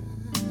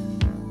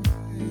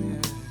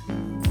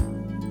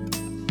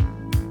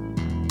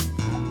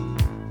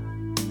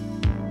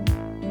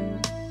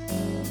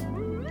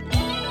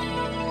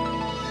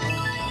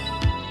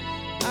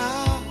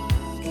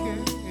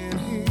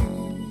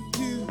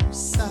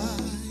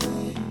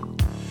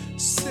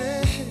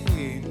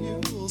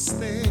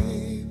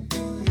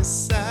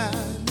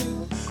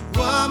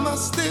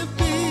 Must it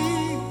be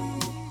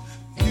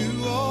you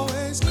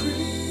always creep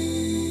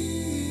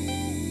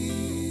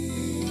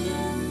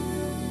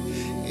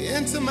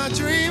into my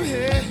dream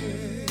here?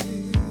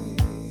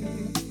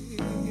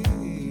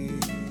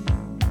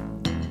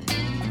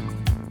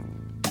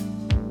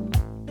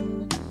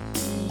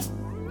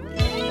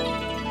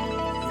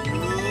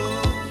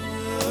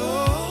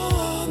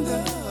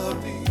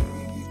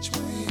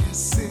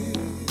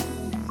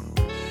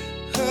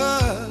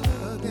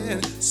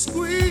 and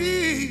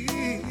squeeze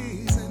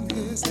and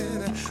kiss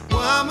and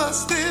why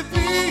must it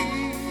be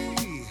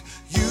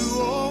you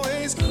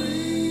always creep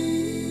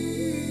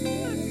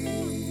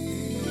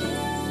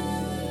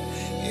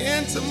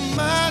into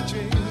my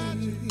dream?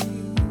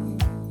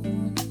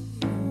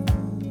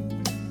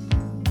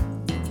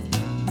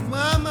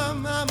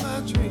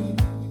 My dream.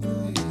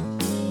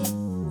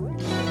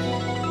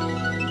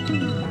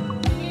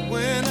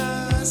 When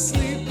I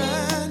sleep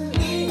at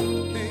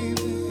night,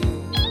 baby,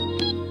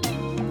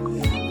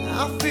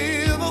 I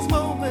feel those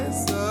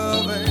moments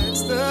of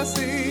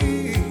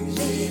ecstasy.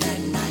 Late at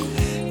night.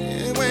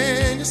 And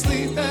when you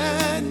sleep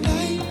at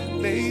night,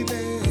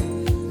 baby,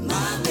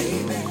 my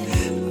baby,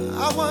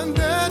 I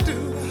wonder,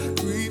 do I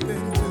creep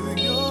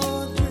into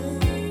your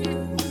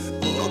dream?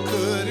 Or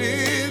could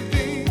it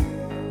be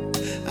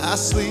I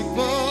sleep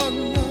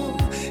alone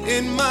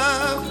in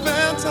my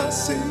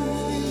fantasy?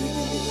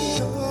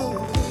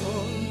 Oh,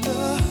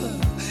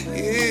 love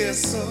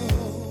is so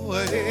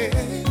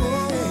easy.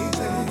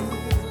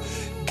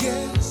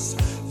 Guess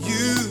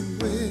you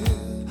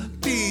will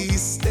be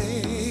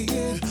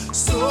staying,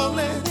 so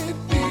let it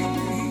be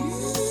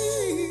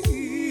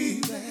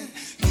that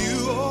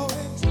you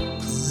always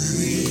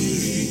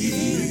creep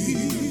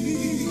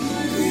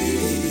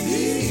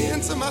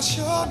into my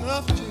short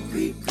enough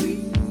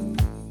dream.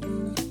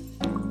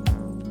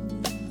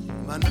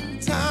 My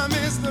time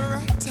is the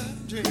right time,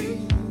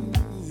 dream.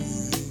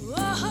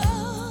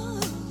 Whoa.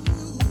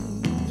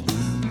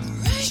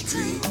 Right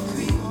creep,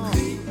 creep,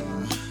 creep.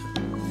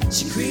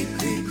 She creep,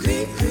 creep,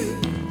 creep, creep.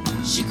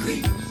 She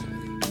creep.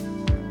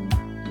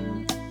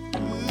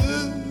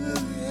 Ooh,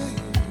 yeah.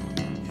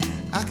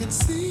 I can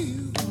see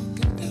you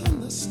walking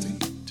down the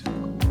street.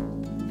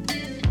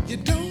 You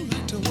don't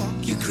like to walk,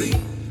 you creep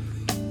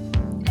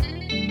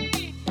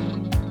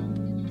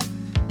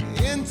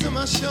into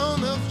my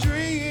shown of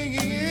dream.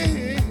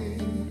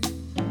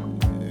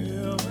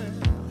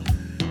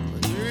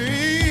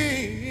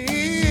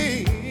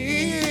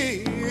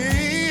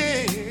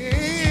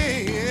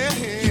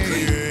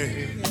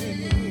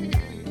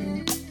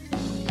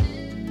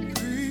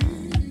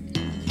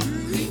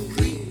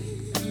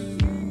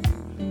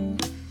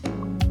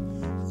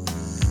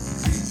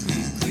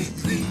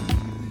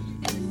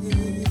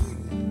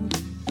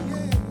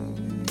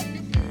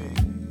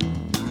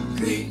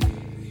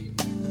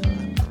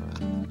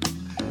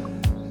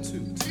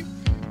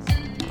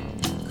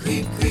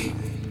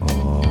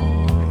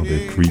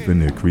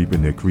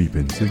 They're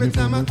creeping. Every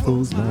time I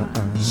close my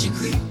eyes.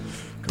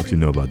 What you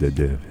know about that,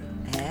 Dev?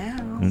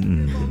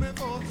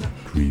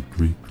 Creep,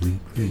 creep, creep,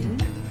 creep.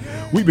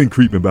 We've been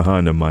creeping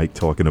behind the mic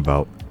talking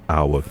about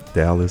our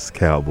Dallas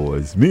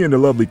Cowboys. Me and the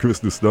lovely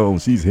Crystal Stone,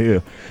 she's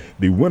here,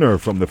 the winner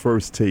from the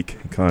first take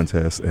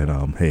contest.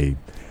 And hey,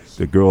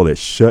 the girl that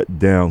shut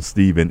down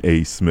Stephen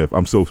A. Smith.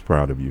 I'm so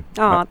proud of you.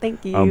 Oh,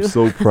 thank you. I'm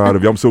so proud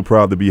of you. I'm so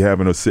proud to be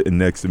having her sitting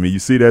next to me. You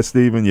see that,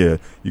 Stephen? Yeah,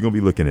 you're going to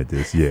be looking at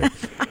this. Yeah.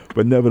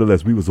 But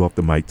nevertheless, we was off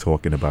the mic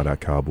talking about our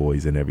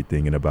Cowboys and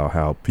everything and about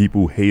how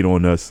people hate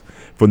on us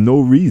for no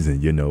reason,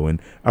 you know. And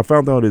I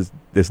found out it's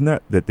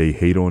not that they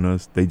hate on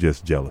us. They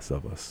just jealous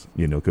of us,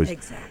 you know,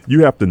 because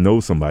you have to know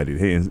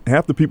somebody. And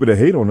half the people that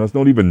hate on us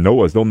don't even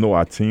know us, don't know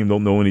our team,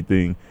 don't know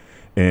anything.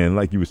 And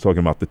like you was talking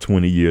about the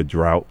 20-year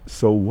drought,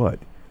 so what?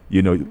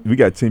 You know, we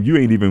got teams. You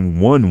ain't even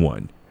won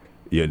one,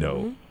 you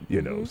know.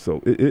 You know,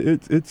 so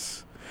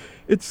it's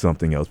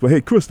something else. But hey,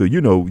 Crystal,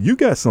 you know, you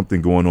got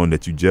something going on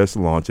that you just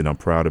launched, and I'm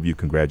proud of you.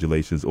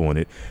 Congratulations on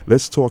it.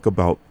 Let's talk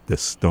about the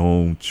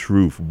Stone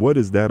Truth. What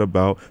is that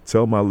about?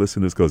 Tell my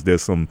listeners, because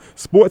there's some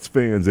sports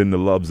fans in the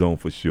love zone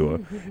for sure.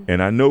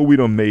 And I know we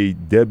done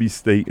made Debbie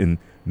Staten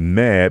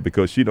mad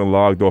because she done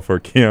logged off her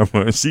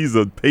camera, and she's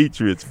a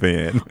Patriots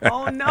fan.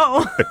 Oh,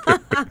 no.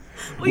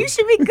 Well, you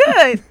should be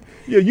good.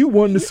 Yeah, you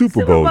won the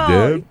Super Bowl,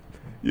 Deb.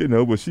 You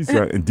know, but she's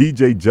right. And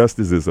DJ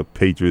Justice is a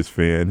Patriots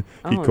fan.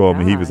 He called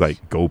me. He was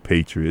like, "Go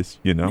Patriots!"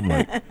 You know, I'm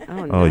like,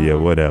 "Oh yeah,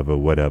 whatever."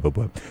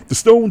 But the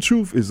Stone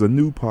Truth is a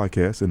new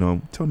podcast,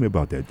 and tell me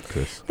about that,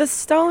 Chris. The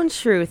Stone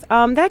Truth.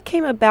 That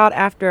came about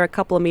after a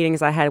couple of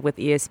meetings I had with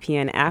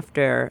ESPN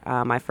after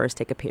my first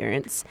take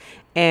appearance,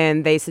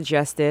 and they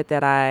suggested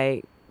that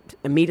I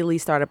immediately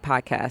start a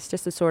podcast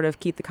just to sort of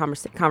keep the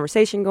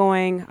conversation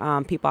going.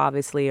 People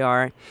obviously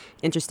are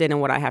interested in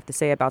what I have to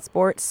say about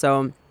sports,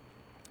 so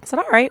I said,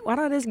 all right, why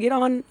don't I just get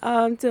on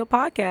to a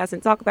podcast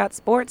and talk about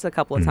sports a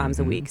couple of times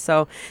a week?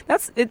 So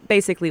that's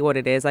basically what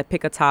it is. I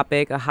pick a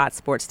topic, a hot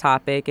sports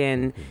topic,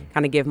 and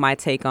kind of give my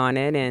take on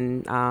it.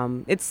 And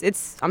I'm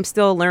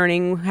still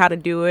learning how to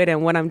do it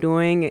and what I'm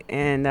doing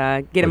and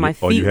getting my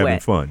feet wet. Are you having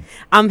fun?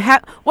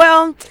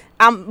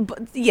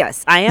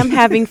 Yes, I am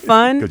having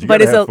fun,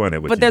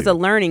 but there's a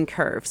learning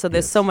curve. So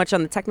there's so much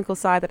on the technical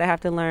side that I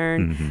have to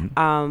learn.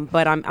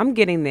 But I'm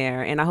getting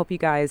there, and I hope you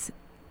guys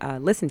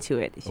listen to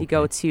it. If you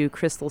go to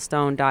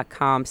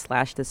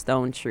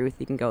crystalstone.com/thestonetruth,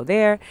 you can go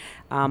there,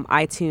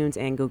 iTunes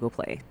and Google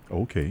Play.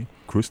 Okay,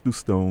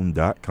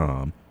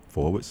 crystalstone.com/.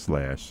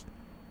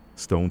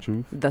 Stone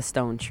Truth? The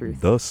Stone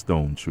Truth. The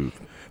Stone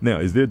Truth. Now,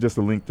 is there just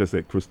a link just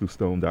at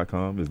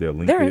crystalstone.com? Is there a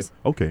link there? Is.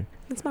 Okay.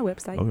 That's my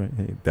website. All right.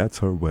 Hey, that's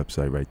her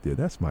website right there.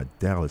 That's my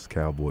Dallas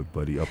Cowboy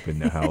buddy up in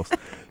the house.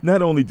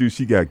 Not only do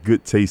she got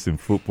good taste in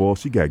football,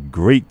 she got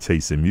great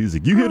taste in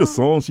music. You hear the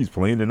song she's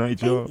playing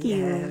tonight, y'all?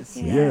 Yes.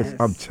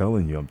 I'm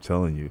telling you.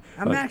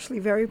 I'm actually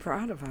very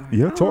proud of her.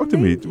 Yeah, talk to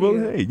me. Well,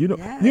 hey, you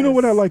know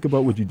what I like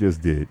about what you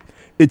just did?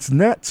 It's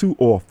not too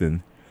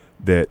often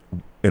that,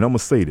 and I'm going to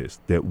say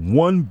this, that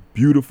one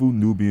beautiful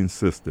Nubian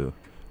sister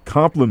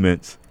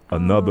compliments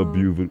another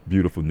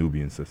beautiful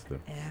Nubian sister.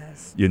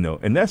 Yes. You know,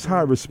 and that's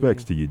high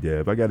respects to you,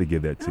 Deb. I got to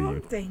give that to you.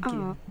 Thank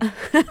you.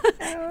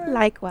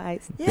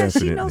 Likewise. Yeah,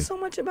 Definitely. she knows so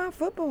much about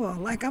football.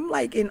 Like, I'm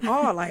like in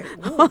awe. Like,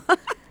 whoa,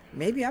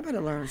 maybe I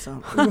better learn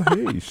something.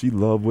 Well, hey, she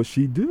love what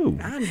she do.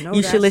 I know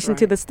You should listen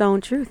to right. The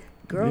Stone Truth.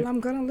 Girl, I'm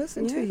going to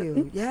listen to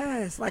you.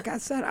 Yes. Like I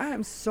said, I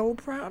am so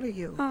proud of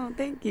you. Oh,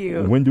 thank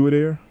you. When do it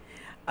air?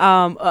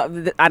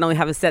 I don't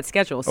have a set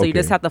schedule, so you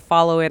just Okay. have to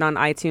follow it on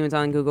iTunes,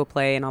 on Google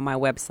Play, and on my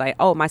website.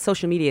 Oh, my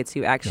social media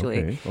too,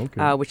 actually,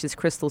 Okay. which is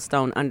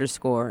crystalstone_,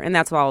 and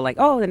that's why I was like,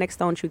 oh, the next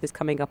Stone Truth is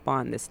coming up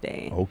on this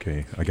day.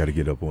 Okay, I got to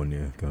get up on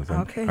there because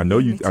Okay, I know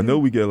yeah, you. me I know too.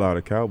 we get a lot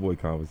of cowboy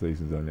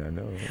conversations on there. I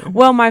know.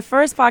 Well, my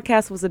first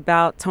podcast was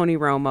about Tony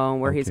Romo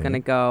and where he's Okay. going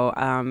to go,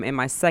 and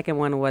my second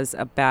one was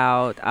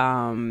about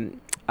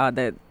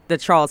the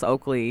Charles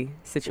Oakley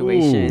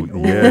situation.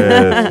 Ooh,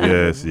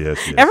 yes.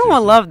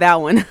 Everyone loved that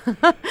one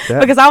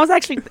because I was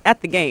actually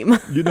at the game.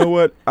 You know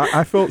what?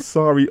 I felt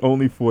sorry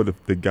only for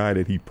the guy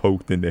that he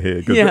poked in the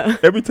head. 'Cause Yeah.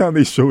 every time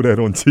they show that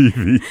on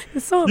TV,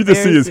 It's so you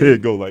just see his embarrassing.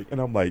 head go like,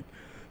 and I'm like,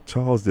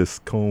 Charles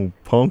just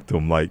punked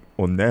him like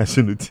on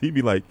national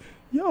TV, like,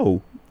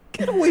 yo,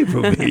 get away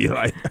from me,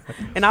 like.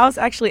 And I was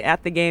actually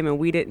at the game, and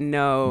we didn't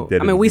know. That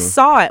I mean, it we was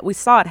saw it. We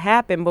saw it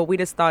happen, but we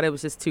just thought it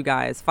was just two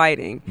guys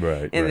fighting.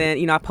 Right. And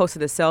then, I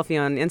posted a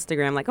selfie on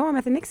Instagram, like, oh, I'm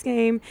at the Knicks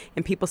game.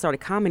 And people started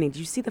commenting, did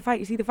you see the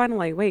fight? You see the fight? I'm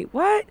like, wait,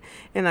 what?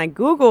 And I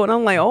Googled, and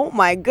I'm like, oh,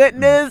 my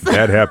goodness.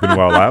 that happened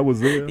while I was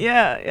there.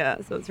 Yeah.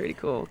 So it's pretty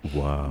cool.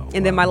 Wow.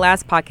 And then my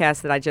last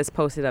podcast that I just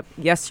posted up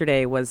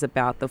yesterday was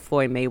about the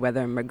Floyd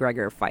Mayweather and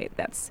McGregor fight.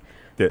 That's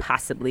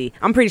possibly,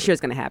 I'm pretty sure it's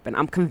going to happen.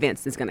 I'm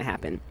convinced it's going to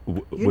happen.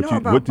 You know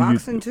about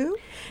boxing too?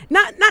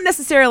 Not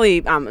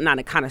necessarily. I'm not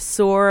a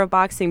connoisseur of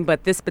boxing,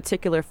 but this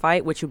particular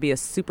fight, which will be a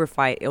super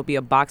fight, it'll be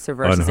a boxer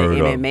versus an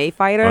MMA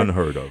fighter.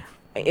 Unheard of.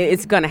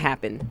 It's going to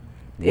happen.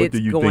 What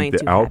do you think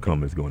the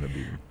outcome is going to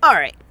be? All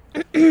right.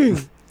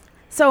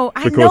 So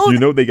I because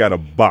know they got to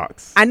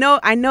box. I know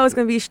it's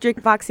going to be a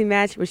strict boxing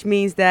match, which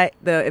means that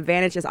the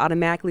advantage is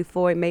automatically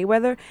Floyd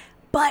Mayweather.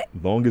 But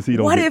long as he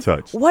don't get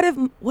touched. What if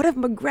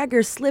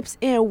McGregor slips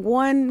in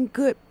one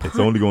good punch? It's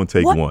only going to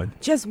take one.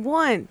 Just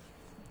one.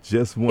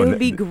 Just one. It would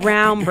be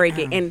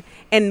groundbreaking.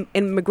 And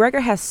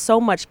McGregor has so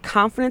much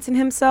confidence in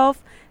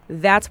himself.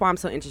 That's why I'm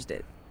so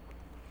interested.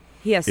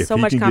 He has so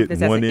much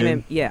confidence as an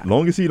MMA. Yeah.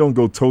 Long as he don't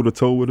go toe to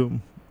toe with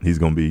him, he's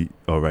going to be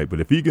all right.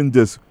 But if he can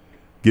just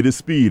get his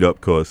speed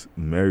up, because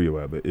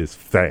Mayweather is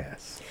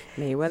fast.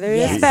 Mayweather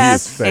is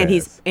fast,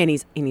 and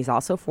he's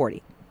also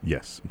 40.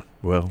 Yes.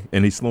 Well,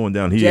 and he's slowing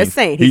down. Just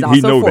saying, he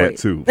also know 40. that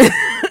too.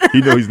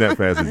 He know he's not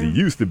fast as he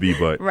used to be,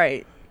 but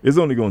right. It's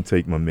only going to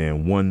take my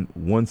man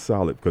one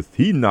solid, because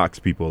he knocks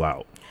people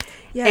out.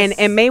 Yes.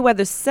 And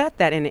Mayweather said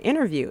that in an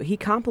interview. He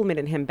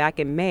complimented him back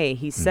in May.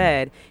 He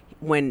said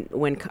when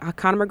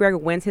Conor McGregor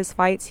wins his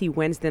fights, he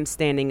wins them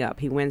standing up.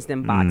 He wins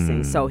them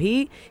boxing. So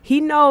he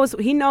knows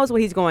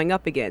what he's going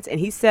up against. And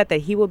he said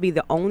that he will be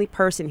the only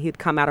person he'd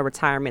come out of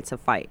retirement to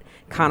fight,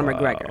 Conor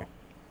McGregor.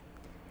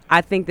 I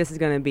think this is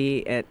going to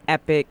be an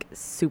epic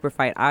super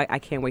fight. I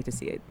can't wait to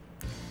see it.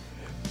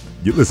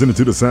 You're listening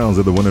to the sounds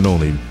of the one and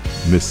only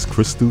Miss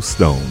Crystal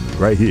Stone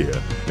right here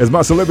as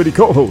my celebrity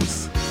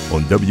co-host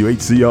on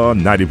WHCR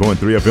 90.3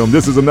 FM.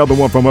 This is another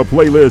one from her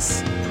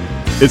playlist.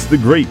 It's the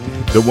great,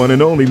 the one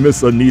and only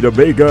Miss Anita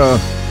Baker.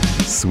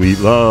 Sweet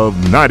Love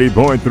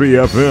 90.3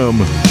 FM.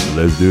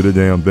 Let's do the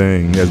damn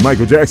thing. As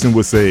Michael Jackson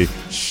would say,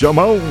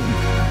 Shamon.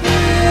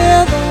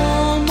 With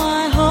all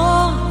my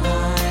heart,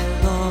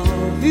 I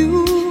love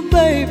you,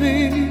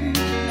 baby.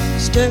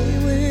 Stay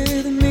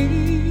with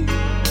me,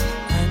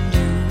 and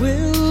you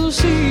will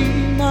see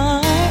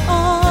my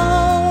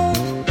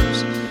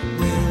arms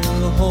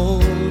will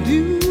hold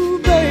you,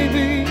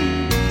 baby.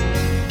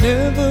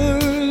 Never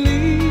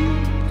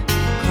leave,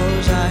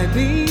 'cause I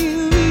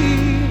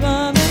believe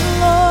I'm in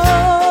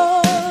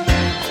love.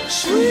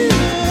 Sweet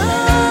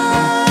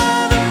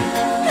love,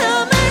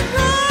 help me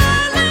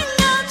crawling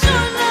out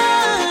your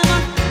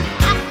love.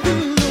 I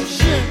feel no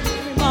shame,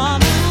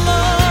 I'm in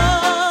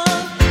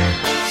love.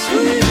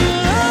 Sweet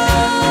love.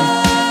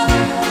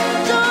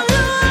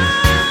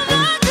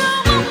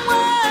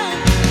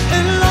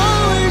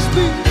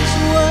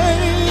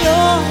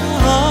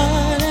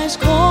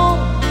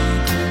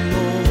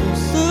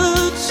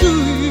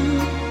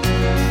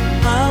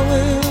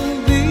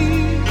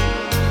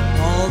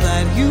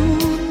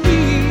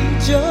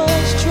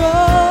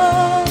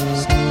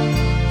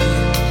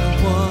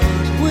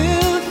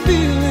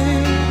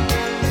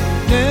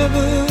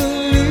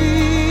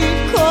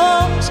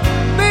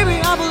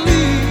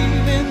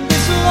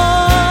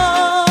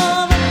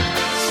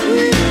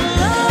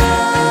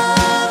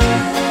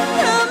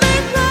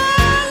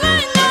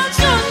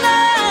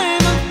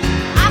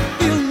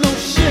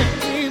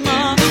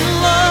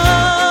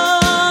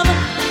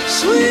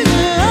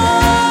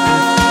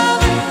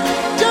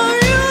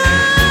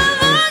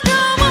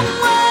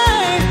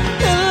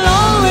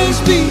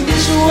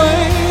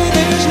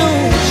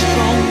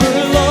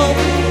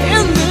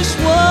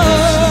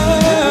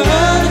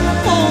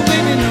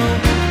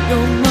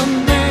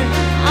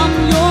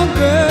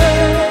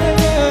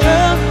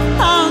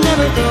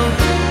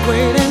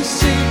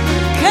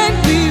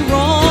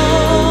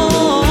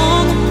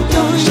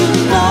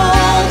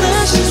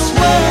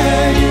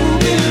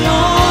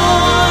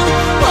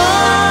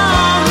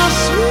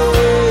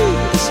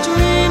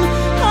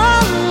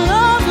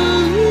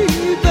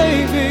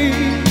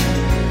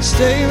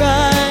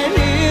 right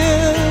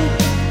here.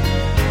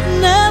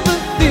 Never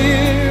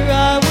fear, I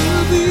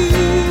will be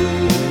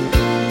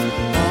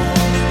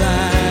all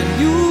that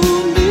you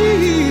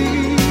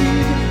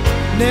need.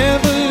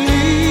 Never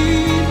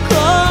leave,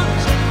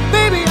 'cause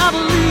baby, I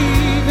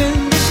believe in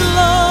this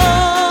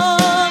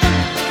love,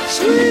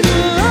 sweet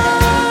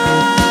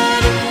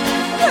love.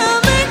 Hear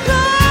me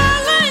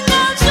calling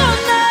out your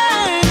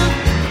name.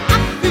 I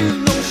feel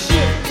no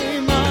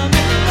shame, I'm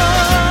in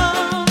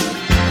love,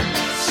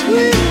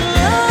 sweet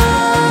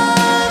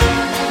love.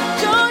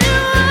 Don't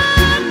you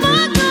ever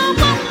go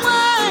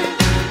away,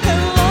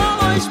 it'll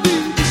always be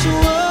this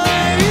way.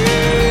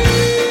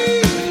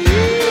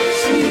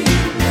 Sweet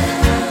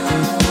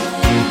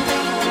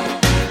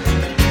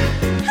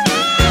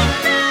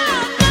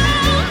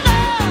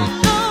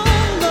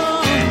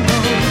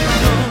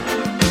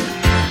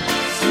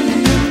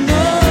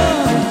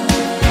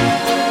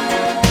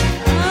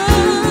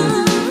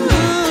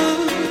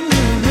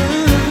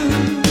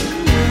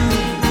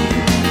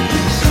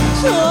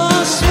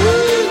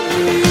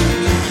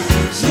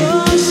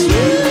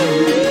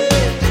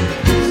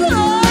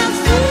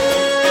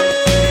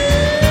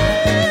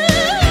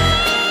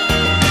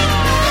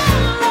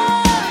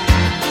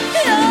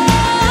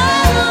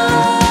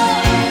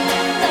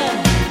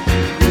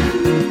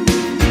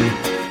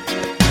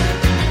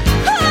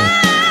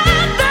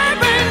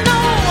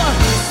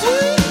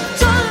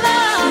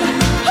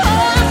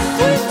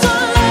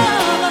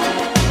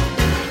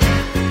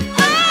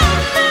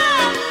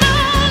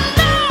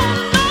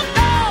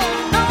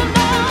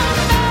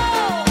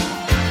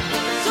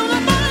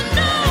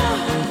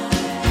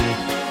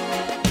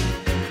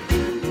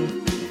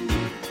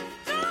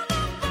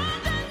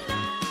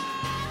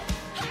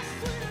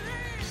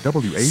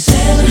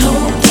WHCR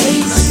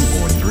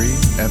 90.3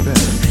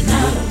 FM.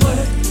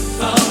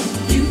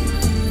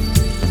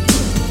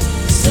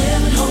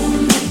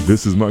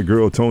 This is my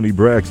girl Tony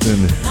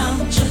Braxton,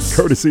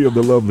 courtesy of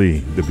the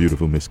lovely, the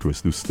beautiful Miss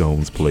Crystal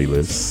Stone's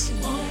playlist.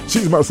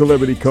 She's my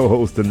celebrity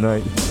co-host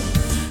tonight.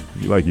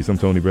 You like you some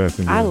Tony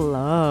Braxton? Girl? I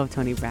love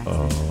Tony Braxton.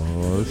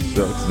 Oh,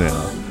 shucks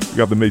now. We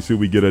got to make sure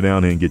we get her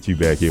down here and get you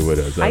back here with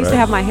us. I used to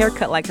have my hair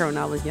cut like her when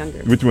I was younger.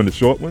 Which one, the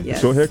short one? Yes.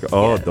 The short haircut?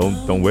 Oh, Yes.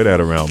 don't wear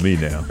that around me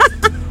now.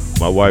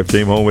 My wife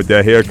came home with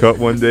that haircut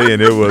one day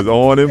and it was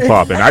on and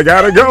popping. I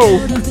gotta go.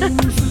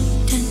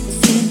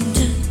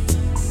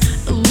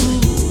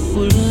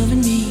 Ooh,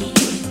 loving me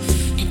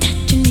and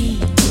touching me,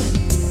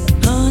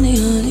 honey,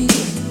 honey.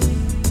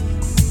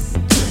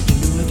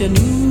 You know, if you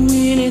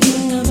knew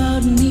anything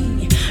about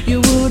me,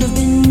 you would have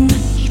been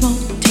much more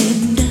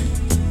tender.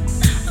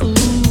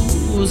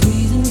 Ooh,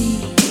 squeezing me,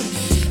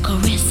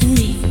 caressing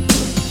me.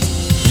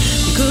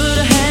 You could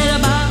have had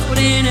about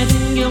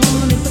anything you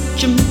wanted,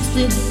 but you missed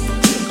it.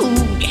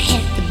 Ooh, you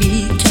had to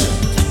be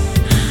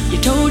tough. You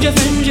told your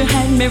friends you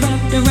had me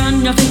wrapped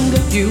around your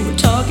finger. You were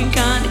talking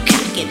kind of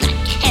cocky,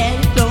 like you had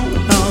it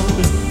going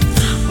on.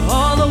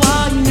 All the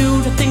while you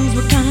knew that things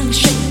were kind of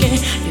shaky.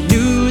 You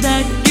knew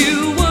that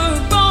you were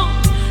wrong,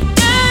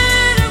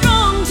 dead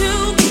wrong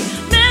to be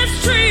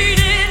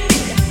mistreating me.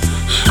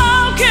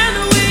 How can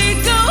we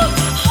go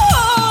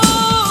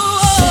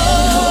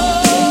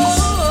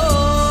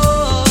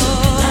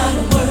not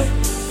a word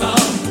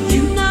from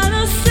you, not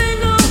a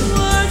single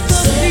word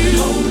from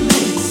you.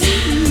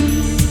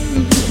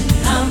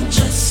 I'm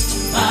just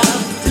about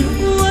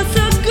through. What's a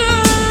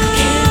girl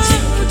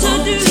to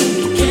do?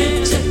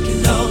 Can't take it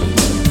no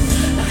more.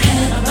 I've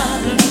had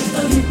about enough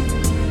of you.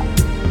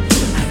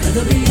 I'd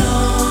rather be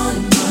on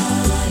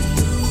my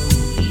own,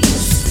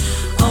 yes,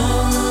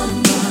 on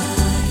my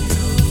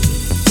own.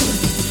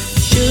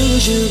 Sugar,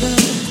 sugar.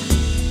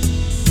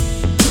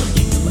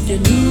 You know, if you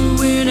knew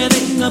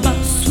anything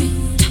about sweet,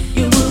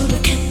 you would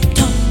have kept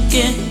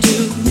talking to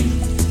me.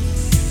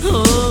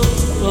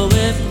 Oh,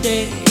 every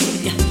day,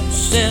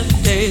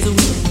 7 days a week.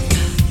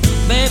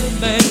 Baby,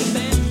 baby,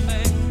 baby,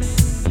 baby.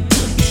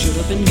 You should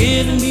have been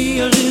giving me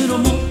a little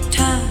more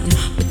time,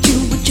 but you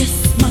were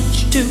just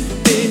much too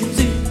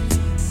busy.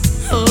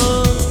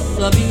 Oh,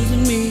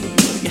 abusing me,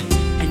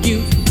 and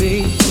you me.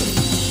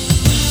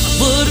 I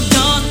would have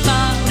done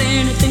about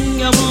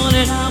anything I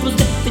wanted. I was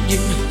there for you.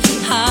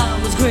 I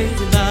was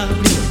crazy about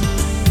you.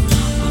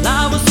 While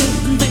I was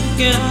sitting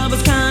thinking I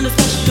was kind of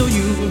special,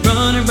 you were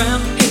running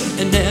around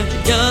hitting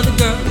every other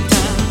girl in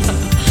town.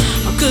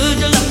 How could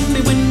you love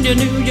me when you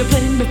knew you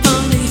played me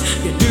funny?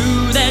 You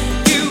knew that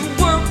you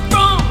were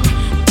wrong,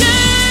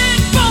 dead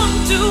wrong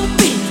to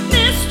be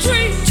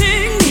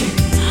mistreating me.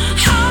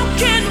 How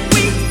can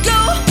we go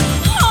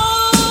on?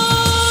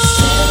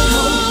 7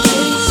 whole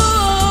days,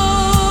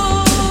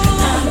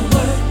 not a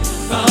word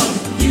from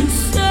you.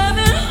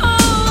 7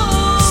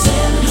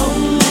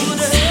 whole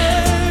nights,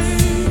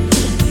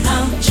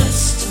 I'm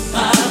just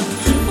about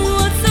through.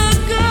 What's a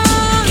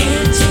girl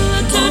can't take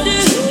it to do?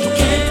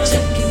 Can't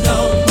take it no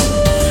more.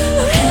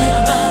 I've had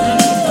about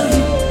enough of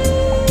you.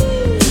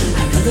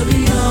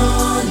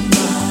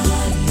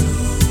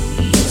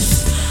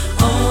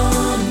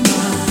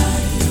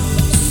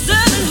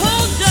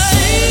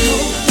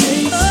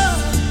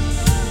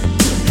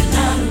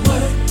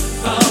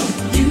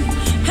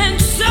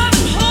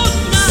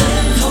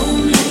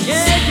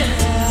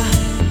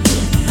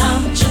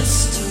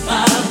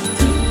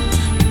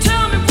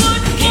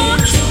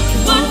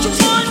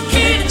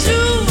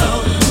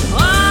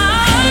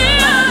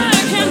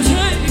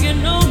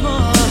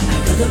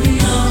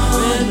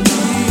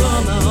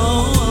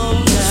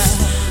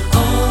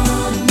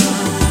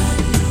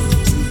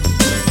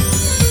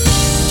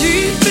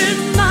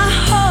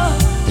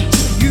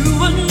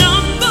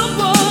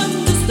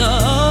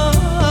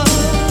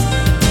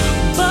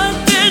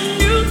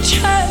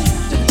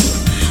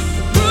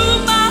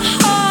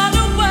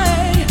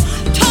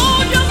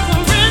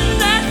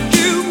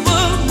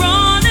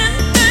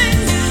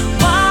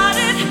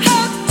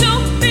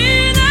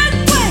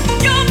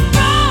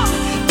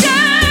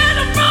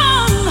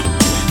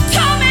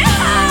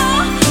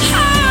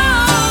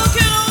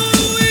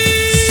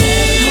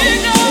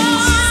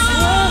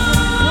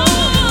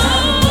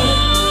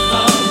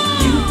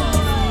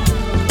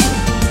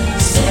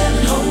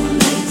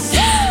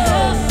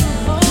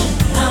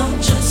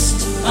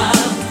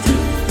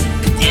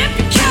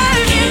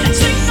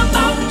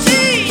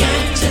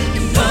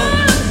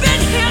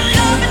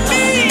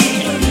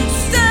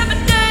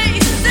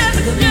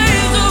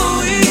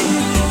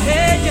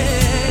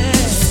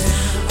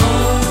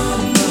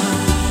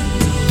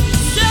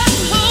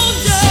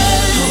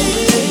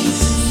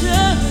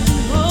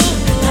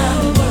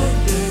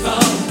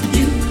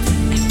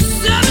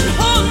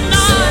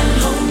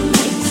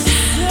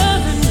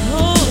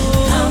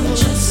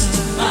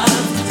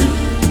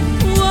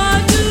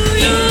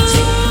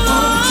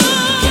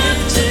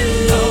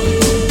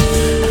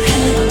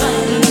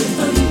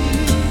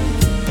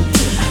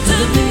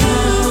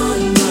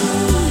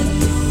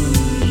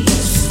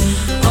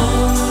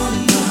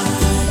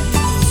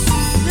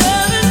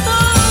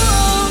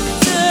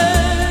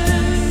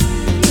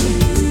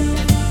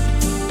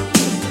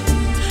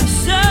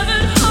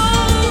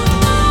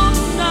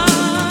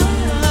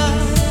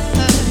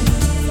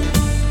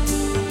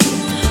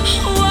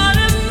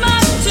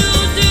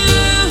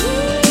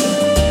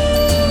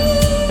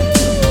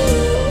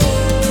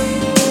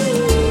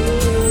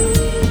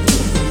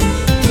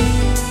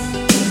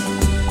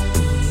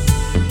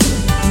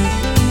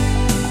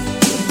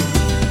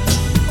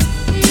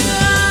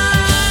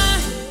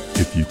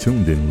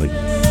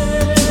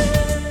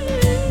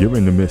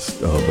 the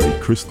midst of a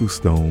Crystal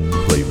Stone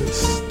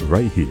playlist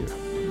right here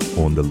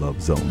on the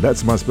Love Zone.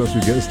 That's my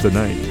special guest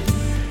tonight.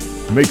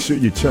 Make sure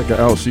you check her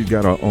out. She's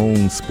got her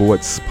own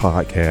sports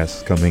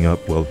podcast coming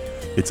up. Well,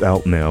 it's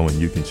out now and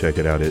you can check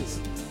it out. It's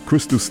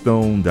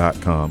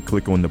crystalstone.com.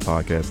 Click on the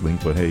podcast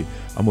link. But hey,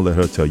 I'm gonna let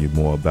her tell you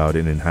more about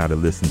it and how to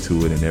listen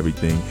to it and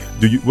everything.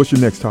 What's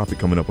your next topic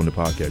coming up on the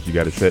podcast? You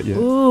got it set yet?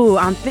 Ooh,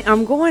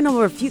 I'm going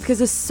over a few because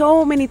there's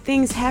so many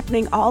things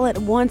happening all at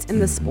once in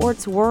the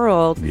sports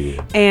world.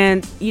 Yeah.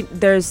 And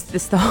there's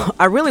this.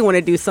 I really want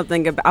to do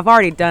something. I've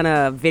already done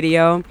a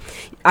video.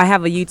 I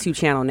have a YouTube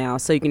channel now,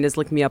 so you can just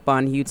look me up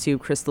on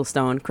YouTube, Crystal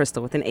Stone,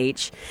 Crystal with an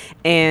H.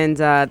 And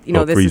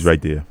this freeze is right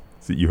there.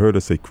 So you heard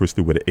us say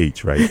Crystal with an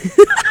H, right?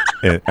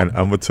 and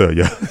I'm gonna tell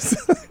you.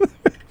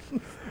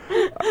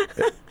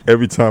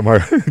 Every time I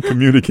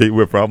communicate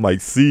with her, I'm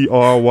like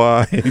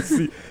CRY.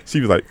 She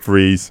was like,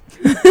 freeze,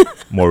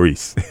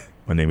 Maurice.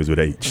 My name is with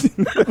H.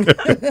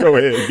 Go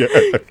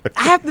ahead.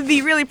 I have to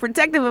be really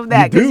protective of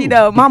that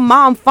because, my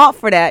mom fought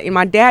for that. And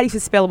my dad used to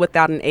spell it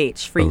without an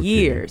H for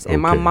years.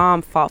 And my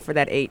mom fought for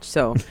that H.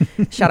 So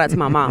shout out to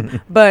my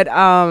mom. But,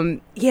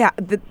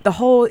 the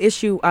whole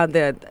issue of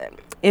the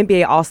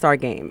NBA All-Star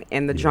game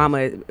and the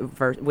drama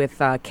with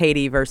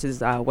KD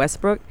versus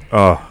Westbrook.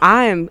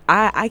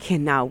 I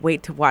cannot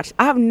wait to watch.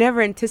 I've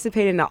never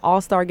anticipated an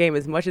All-Star game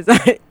as much as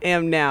I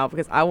am now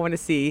because I want to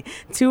see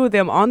two of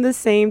them on the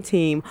same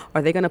team.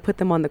 Are they going to put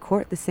them on the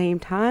court at the same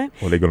time?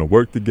 Are they going to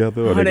work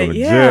together? Are they going to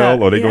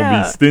gel? Are they going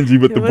to be stingy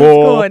with the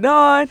ball? What's going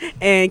on?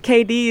 And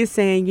KD is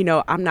saying,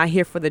 I'm not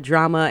here for the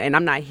drama and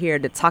I'm not here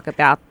to talk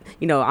about,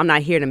 I'm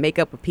not here to make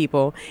up with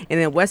people.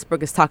 And then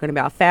Westbrook is talking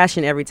about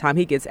fashion every time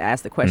he gets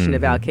asked a question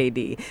about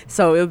KD.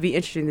 So it would be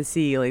interesting to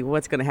see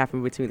what's going to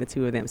happen between the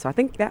two of them. So I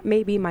think that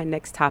may be my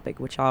next topic,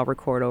 which I'll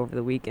record over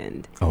the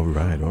weekend. All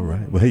right.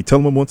 Well, hey, tell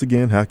them once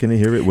again, how can they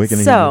hear it? Where can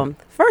they hear it?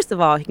 First of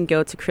all, you can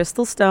go to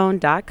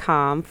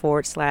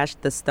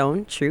crystalstone.com/The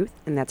Stone Truth,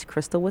 and that's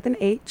Crystal with an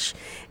H.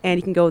 And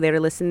you can go there to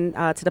listen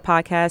to the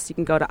podcast. You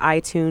can go to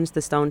iTunes.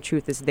 The Stone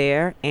Truth is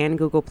there, and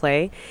Google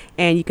Play.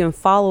 And you can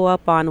follow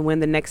up on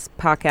when the next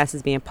podcast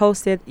is being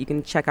posted. You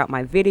can check out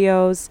my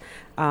videos.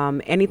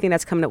 Anything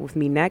that's coming up with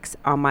me next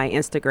on my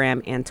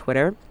Instagram and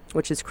Twitter,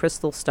 which is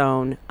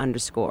crystalstone_,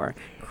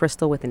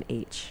 Crystal with an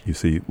H. You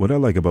see, what I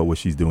like about what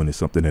she's doing is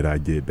something that I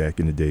did back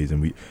in the days,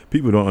 and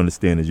people don't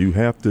understand is you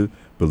have to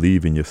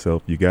believe in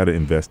yourself. You got to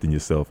invest in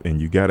yourself,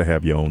 and you got to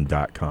have your own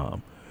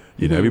 .com.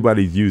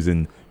 Everybody's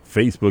using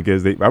Facebook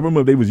I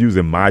remember they was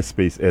using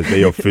MySpace as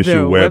their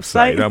official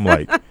website. I'm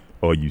like,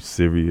 are you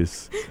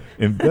serious?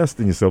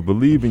 Invest in yourself,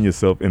 believe in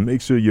yourself, and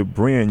make sure your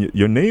brand,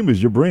 your name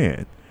is your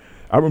brand.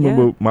 I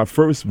remember my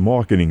first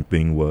marketing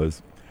thing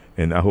was,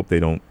 and I hope they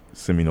don't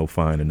send me no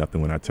fine or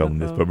nothing when I tell them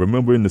this, but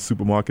remember in the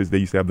supermarkets, they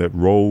used to have that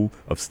roll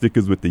of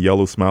stickers with the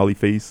yellow smiley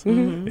face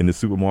in the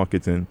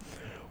supermarkets, and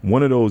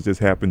one of those just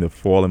happened to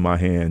fall in my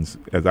hands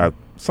as I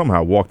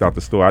somehow walked out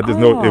the store. I just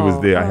know it was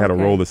there. I had a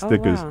roll of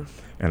stickers,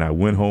 and I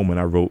went home and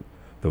I wrote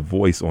the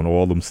voice on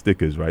all them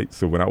stickers, right?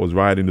 So when I was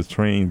riding the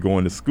train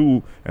going to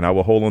school and I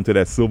would hold on to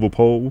that silver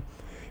pole,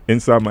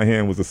 inside my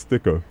hand was a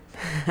sticker.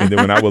 And then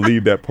when I would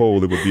leave that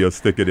pole, it would be a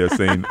sticker there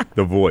saying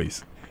the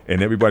voice.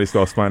 And everybody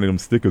starts finding them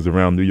stickers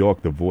around New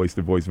York, the voice.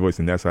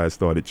 And that's how I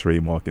started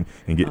trademarking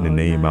and getting the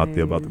name out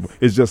there.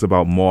 It's just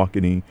about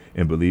marketing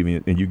and believing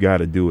it. And you got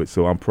to do it.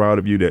 So I'm proud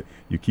of you that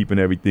you're keeping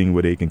everything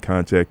where they can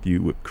contact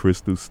you with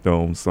Crystal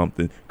Stone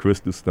something,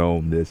 Crystal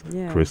Stone this,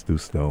 Crystal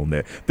Stone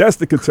that. That's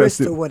the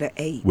contestant. Crystal with an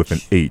H. With an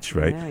H,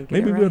 right? Yeah,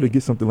 maybe we ought to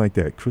get something like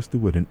that. Crystal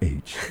with an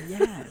H.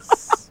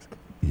 Yes.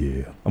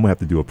 Yeah, I'm going to have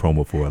to do a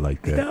promo for her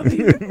like that.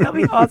 That'd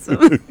be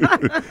awesome.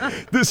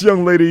 This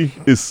young lady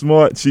is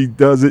smart. She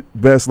does it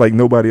best like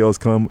nobody else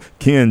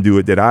can do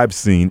it that I've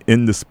seen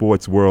in the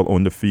sports world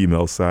on the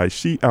female side.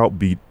 She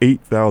outbeat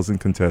 8,000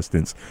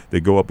 contestants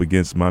that go up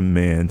against my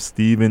man,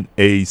 Stephen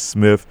A.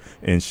 Smith,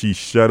 and she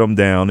shut him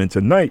down. And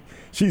tonight,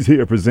 she's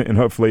here presenting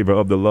her flavor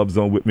of the Love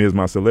Zone with me as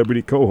my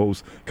celebrity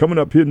co-host. Coming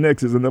up here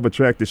next is another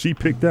track that she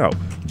picked out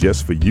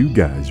just for you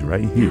guys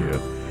right here.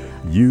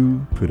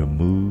 You put a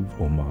move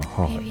on my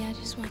heart.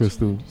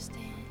 Crystal,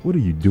 what are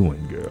you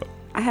doing, girl?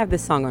 I have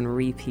this song on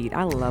repeat.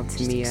 I love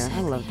Tamia.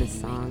 I love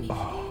this song.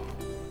 Oh,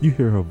 you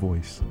hear her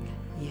voice?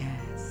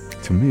 Yes.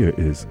 Tamia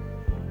is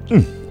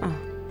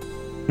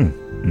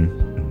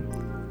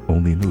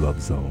only in the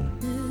Love Zone.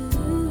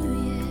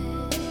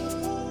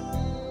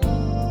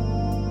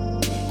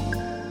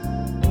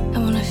 I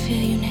want to feel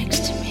you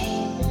next to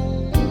me.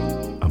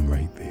 I'm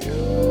right there.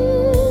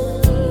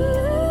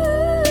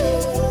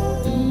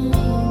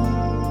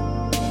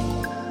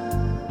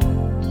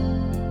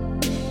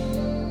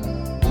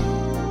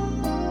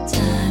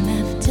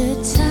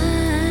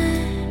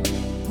 Time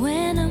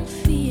when I'm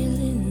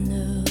feeling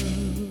low,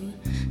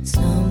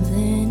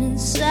 something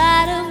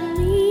inside of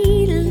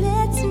me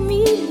lets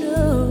me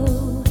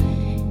know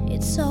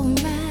it's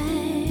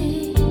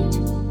alright.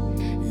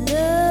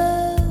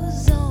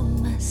 Love's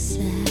on my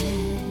side.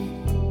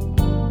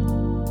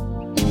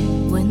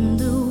 When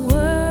the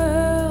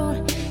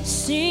world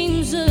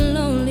seems a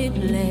lonely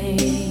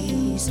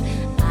place,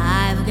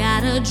 I've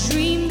got a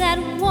dream. dream that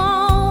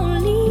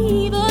won't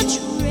leave a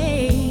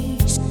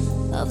trace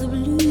of the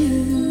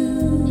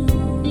blues.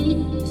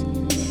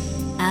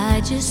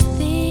 I just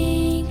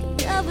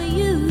think of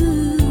you,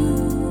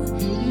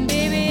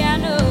 baby. I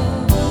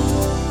know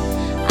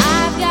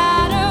I've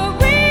got a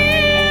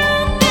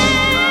real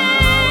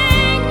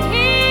thing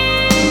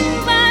here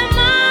by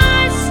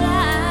my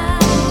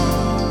side,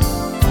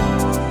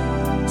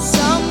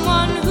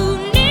 someone who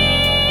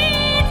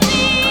needs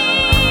me,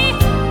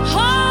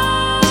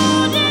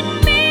 holding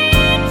me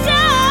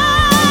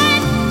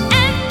tight,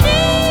 and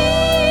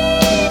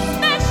these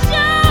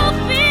special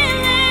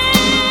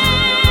feelings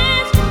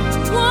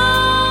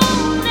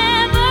won't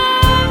ever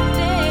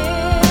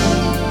fade.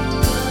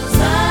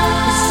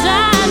 'Cause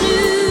I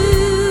knew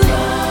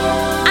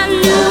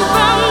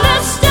from the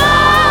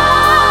start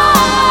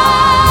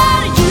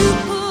you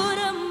put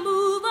a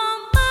move on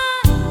my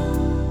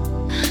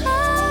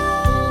heart.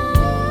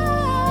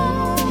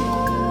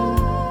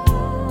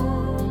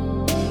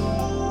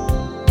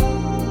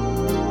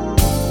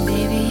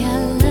 Baby,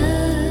 our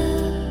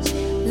love's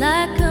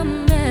like a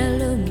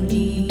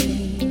melody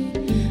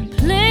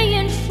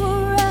playing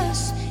for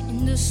us in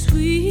the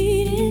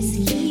sweetest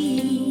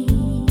key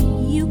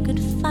you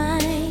could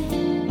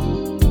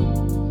find,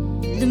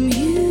 the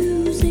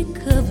music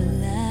of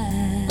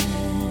life.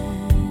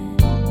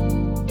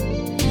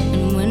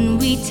 And when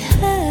we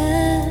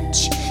touch,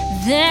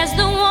 there's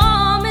the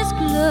warmest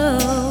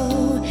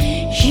glow,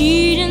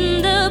 heating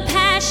the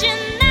passion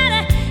that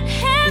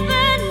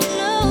heaven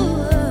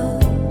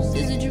knows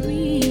is a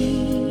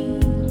dream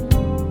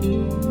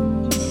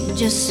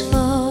just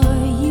for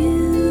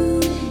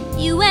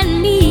you and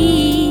me.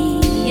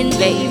 And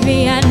baby,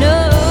 I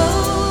know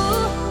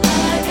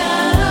I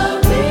got a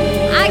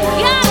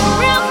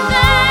real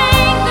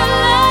thing, the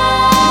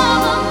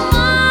love of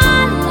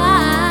my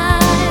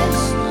life,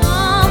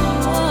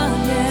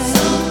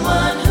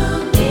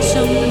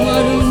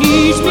 someone who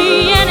needs me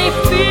and he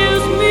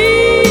fills me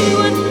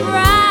with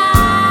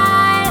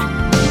pride.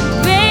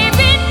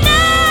 Baby,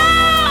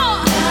 now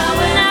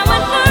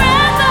and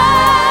forever,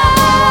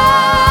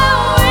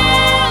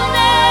 we'll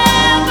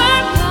never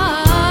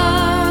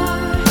part.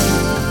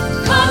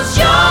 'Cause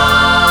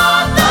you're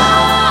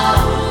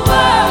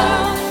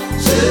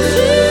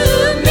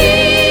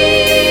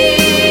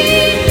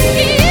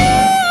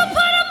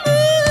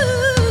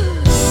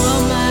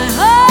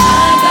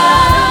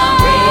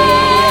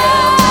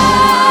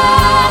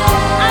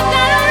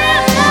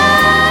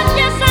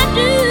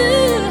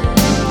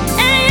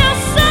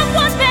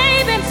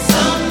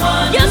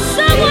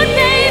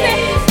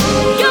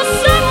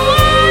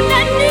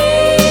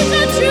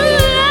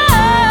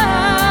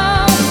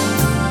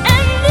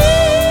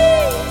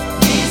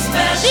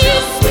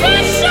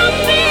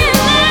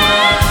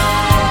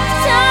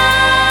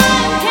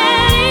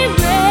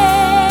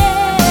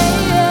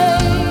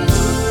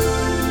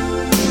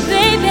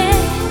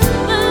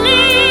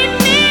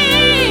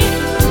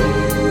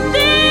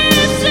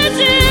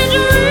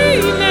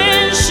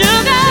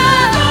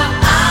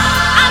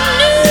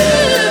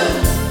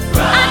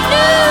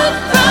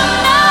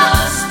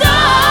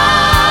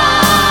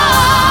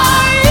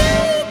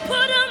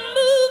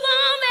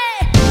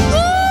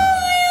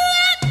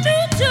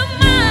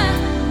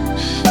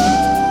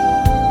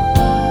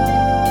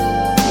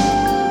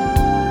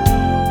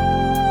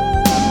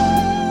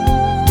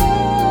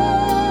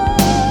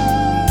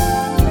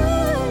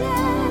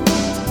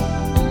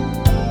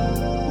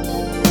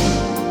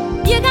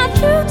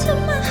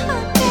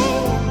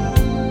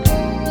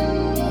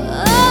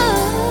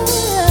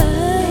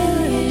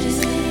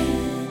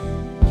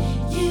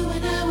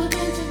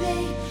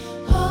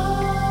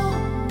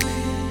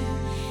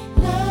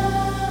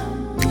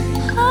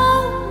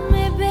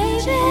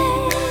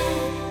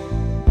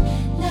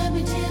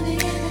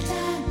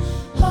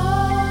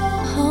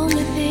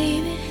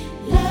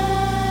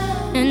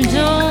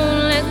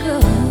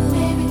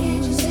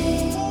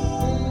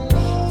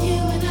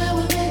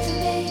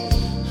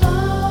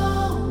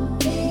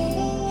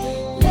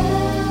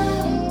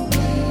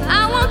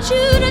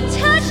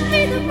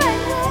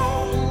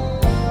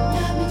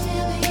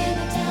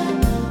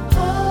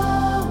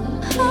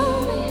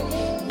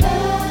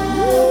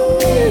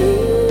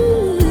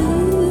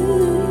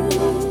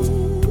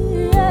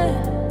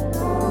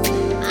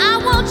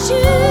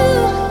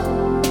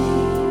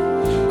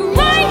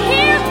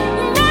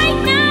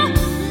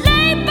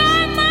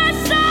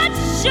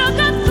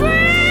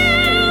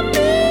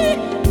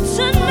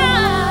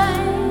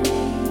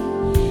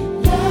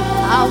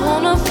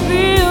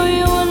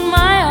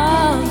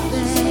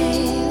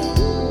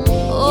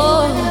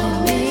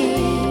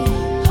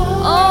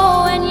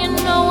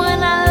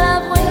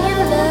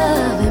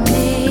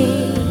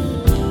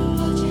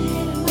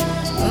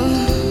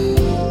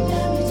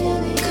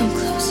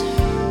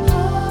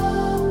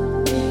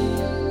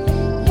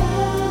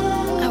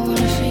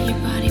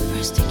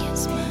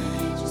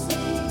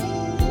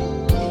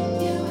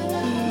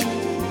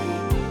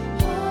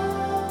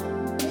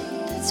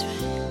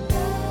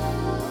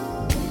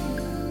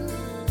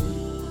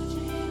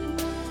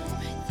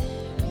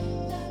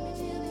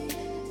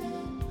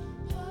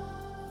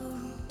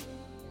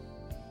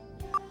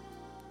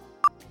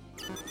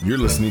You're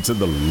listening to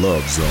The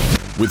Love Zone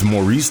with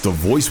Maurice the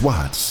Voice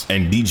Watts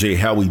and DJ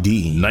Howie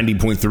D.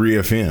 90.3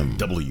 FM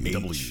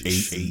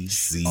WHCR.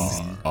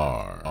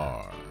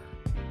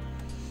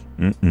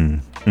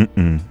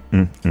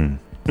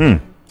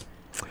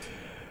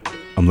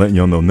 I'm letting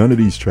y'all know none of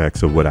these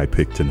tracks are what I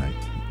picked tonight.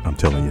 I'm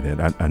telling you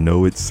that. I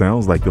know it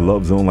sounds like the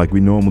Love Zone like we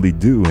normally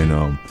do,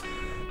 and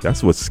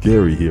that's what's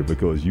scary here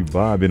because you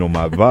vibing on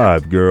my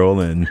vibe, girl,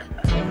 and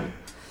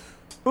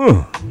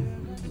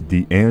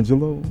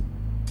D'Angelo.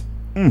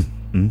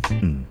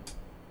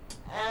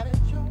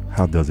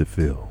 How does it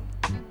feel?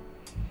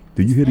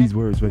 Do you hear these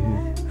words right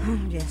here?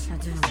 Yes, I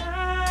do.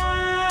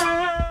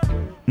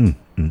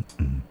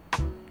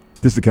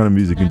 This is the kind of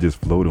music you can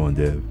just float on,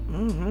 Deb.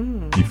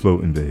 You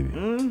floating, baby.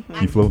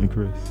 You floating,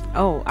 Chris?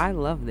 Oh, I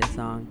love this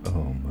song.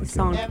 Oh, my This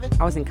God. song,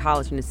 I was in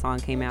college when this song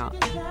came out.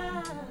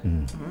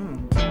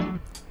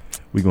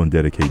 We're going to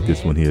dedicate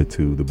this one here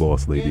to the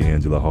boss lady,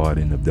 Angela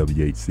Hardin of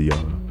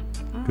WHCR,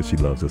 because she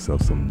loves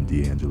herself some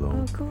D'Angelo.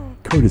 Oh, cool.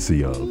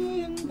 Courtesy of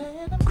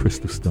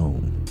Crystal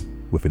Stone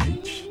with an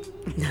H.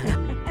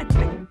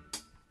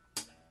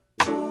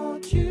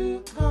 Won't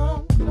you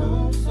come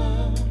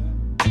closer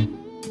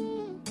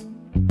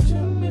to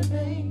me,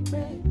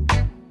 baby?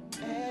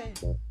 Hey.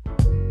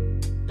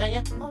 Now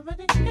you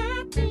already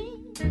got me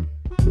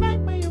right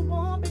where you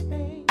want me,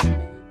 baby.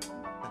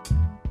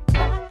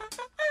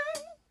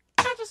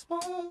 I just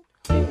want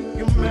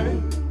you,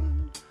 man.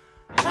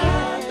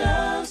 How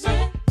does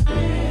it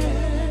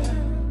feel?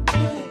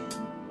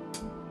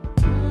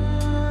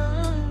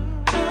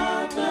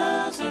 How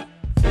does it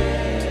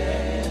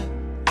feel?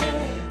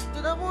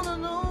 Did I wanna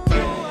know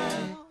how it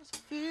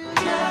feels?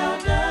 How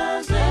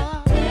does it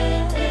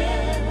feel?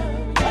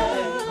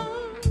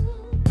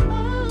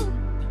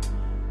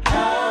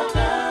 How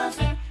does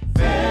it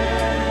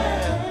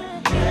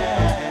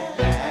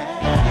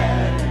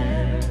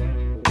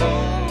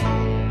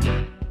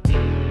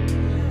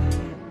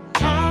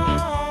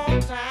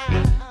Long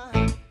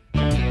time.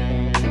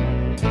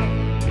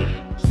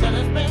 Said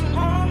it's been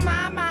on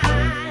my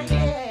mind,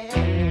 yeah.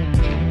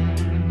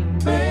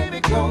 Baby,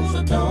 close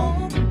the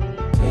door.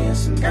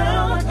 Listen,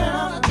 girl, I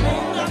got a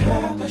thing I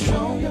want to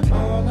show you.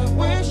 All I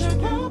wish you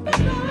could be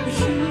nice.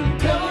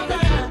 Girl,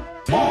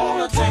 I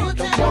wanna take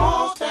the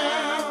walls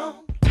down.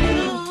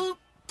 You,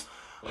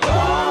 oh,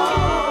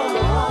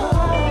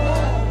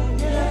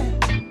 yeah.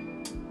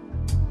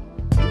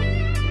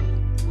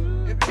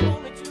 If you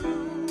want me to,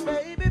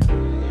 baby,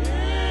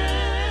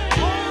 yeah.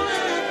 Only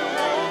if you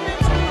want me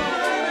to,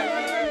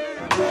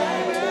 baby.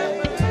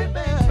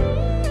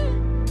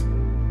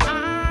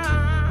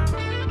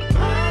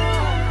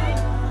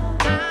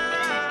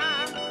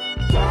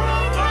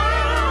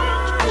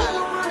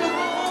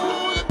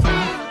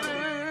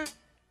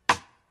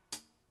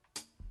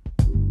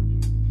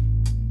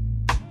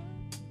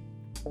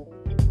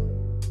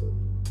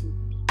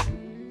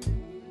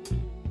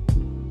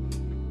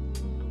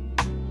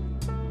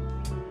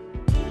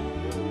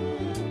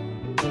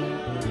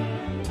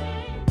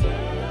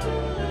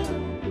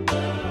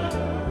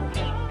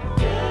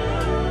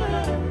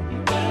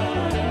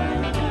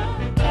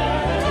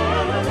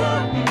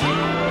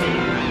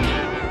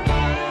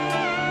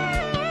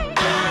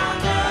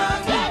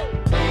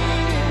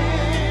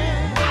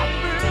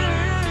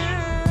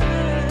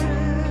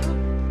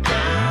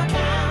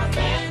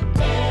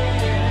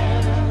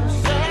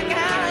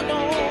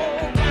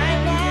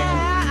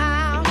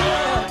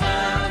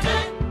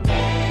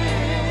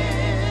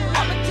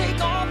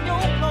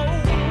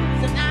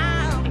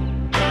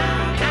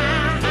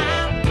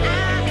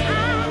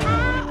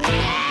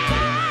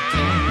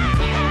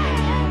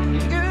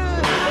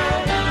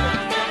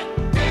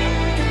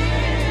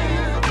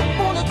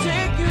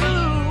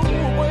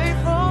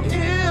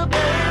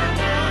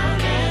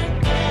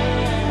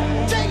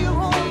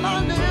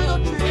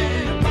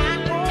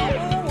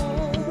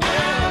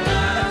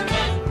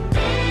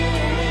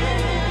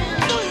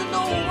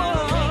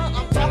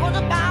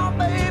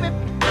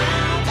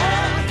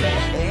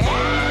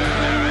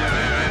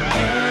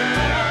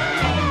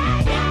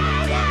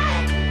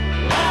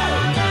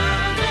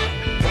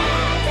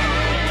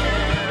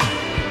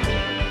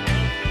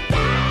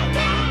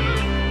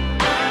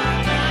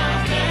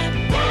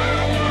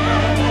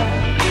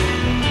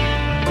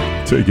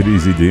 Take it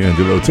easy,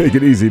 D'Angelo. Take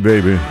it easy,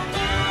 baby.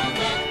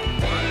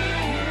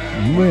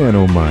 Man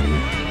almighty.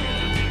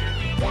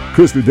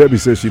 Crystal Debbie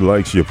says she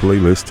likes your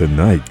playlist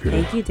tonight, girl.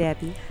 Thank you,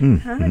 Debbie.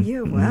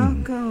 You're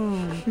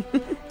welcome.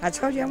 I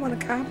told you I want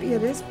a copy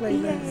of this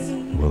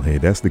playlist. Well, hey,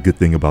 that's the good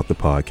thing about the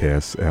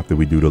podcast. After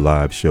we do the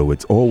live show,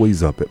 it's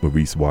always up at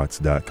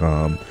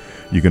MauriceWatts.com.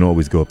 You can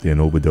always go up there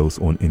and overdose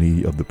on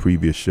any of the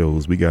previous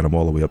shows. We got them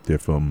all the way up there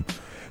from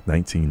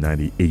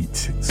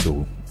 1998,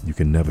 so you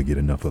can never get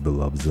enough of the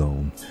Love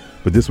Zone.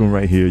 But this one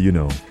right here, you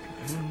know,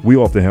 we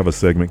often have a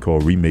segment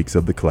called Remakes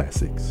of the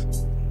Classics.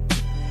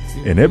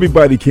 And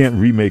everybody can't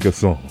remake a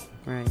song.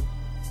 Right.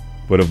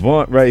 But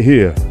Avant right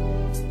here,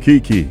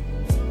 Kiki,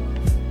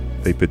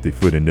 they put their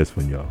foot in this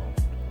one, y'all.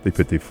 They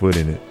put their foot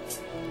in it.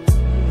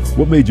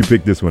 What made you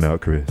pick this one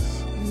out,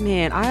 Chris?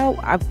 Man,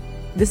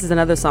 This is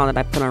another song that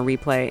I put on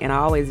replay, and I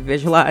always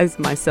visualize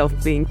myself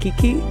being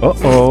Kiki. We're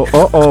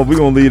going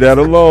to leave that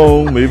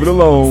alone. Leave it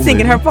alone.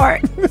 Singing her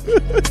part.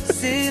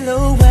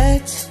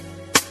 Silhouette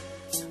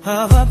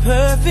of a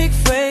perfect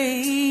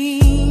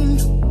frame,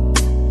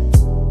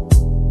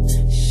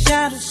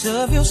 shadows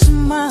of your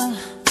smile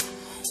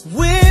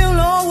will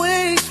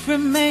always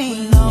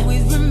remain,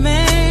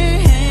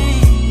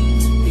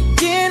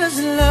 Beginners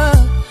in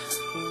love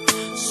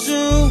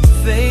soon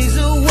fades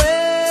away.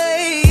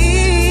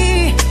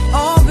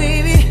 Oh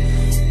baby,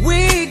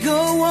 we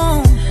go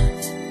on.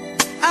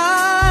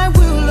 I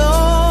will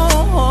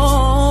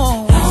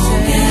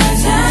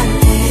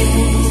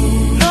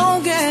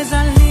long as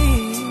I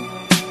live,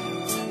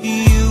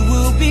 you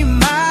will be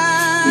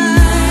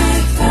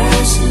my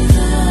first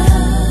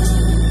love.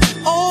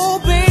 Oh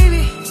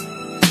baby,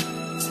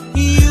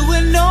 you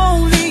and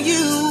only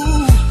you.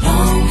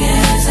 Long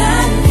as I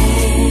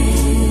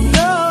live,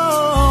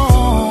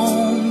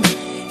 long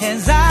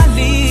as I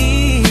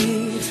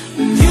live,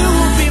 you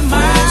will be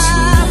my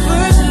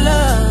first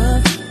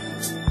love,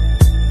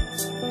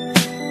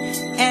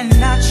 and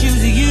I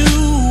choose you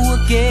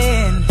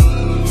again.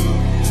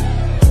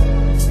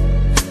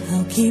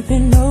 I'm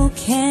keeping no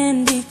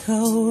candy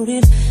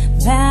coated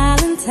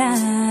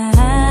Valentine.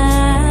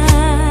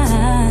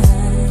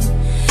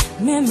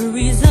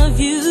 Memories of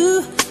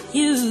you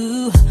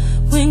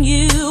when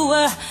you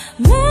were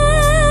mine.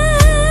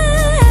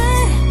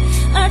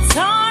 A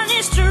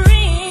tarnished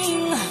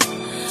ring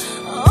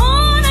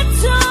on a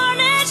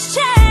tarnished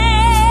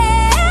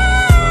chain.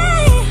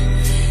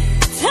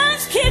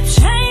 Times keep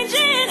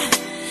changing,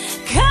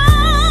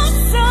 come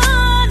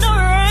sun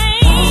or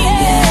rain.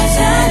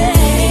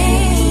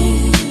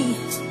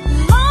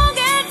 Long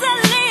as I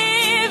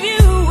live,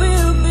 you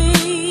will be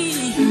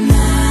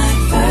my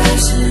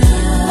first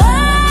love.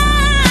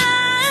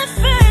 My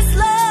first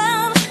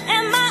love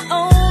and my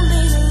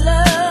only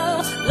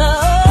love.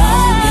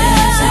 Long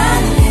as I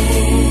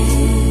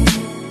live,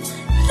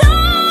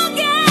 long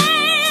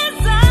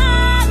as I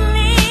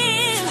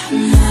live,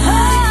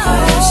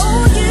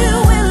 you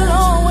will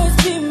always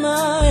be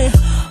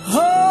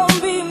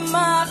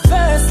my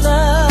first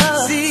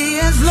love. See,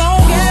 as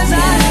long as I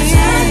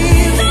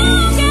live,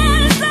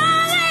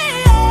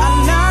 I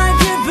like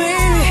you,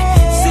 baby.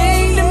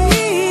 Sing to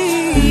me.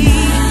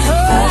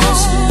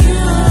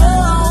 You will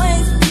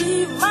always be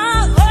my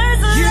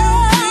first love. You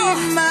be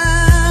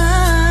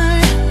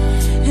mine,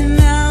 and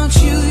I'll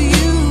choose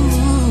you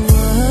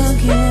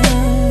again.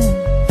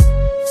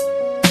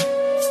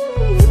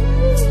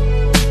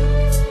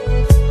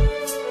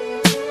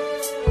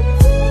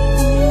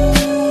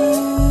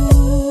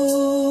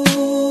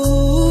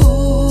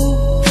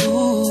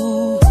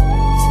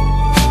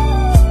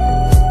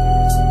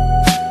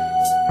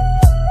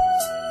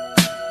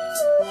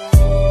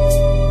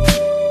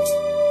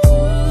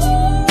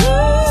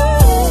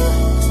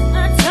 A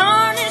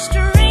tarnished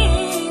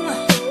ring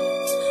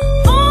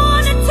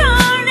on a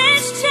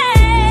tarnished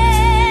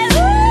chain.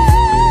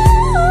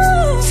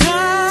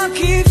 Time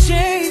keeps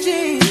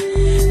changing,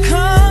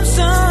 come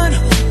sun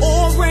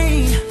or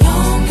rain.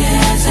 Long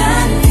as I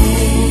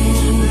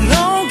live,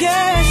 long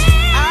as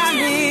I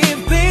live,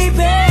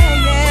 baby,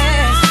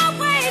 yes.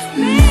 Always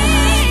be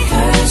my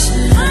first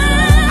love.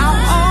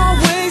 I'll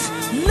always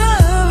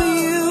love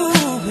you,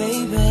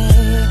 baby.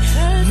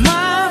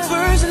 My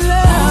first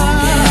love. Long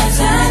as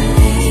I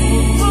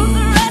live, for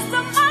the rest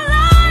of my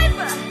life,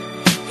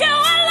 you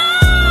will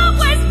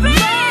always be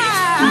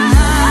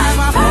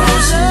my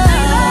first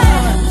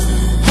love.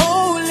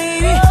 Oh,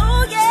 lady.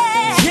 Oh,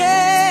 yeah.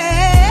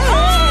 Yeah.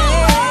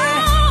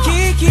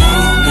 Kiki.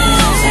 Long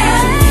as I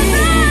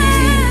live.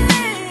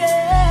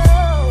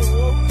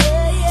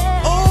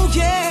 Oh,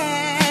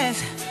 yes.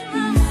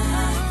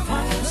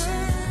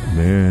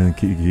 Man,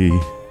 Kiki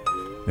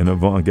and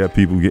Yvonne got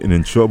people getting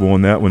in trouble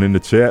on that one in the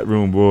chat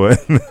room, boy.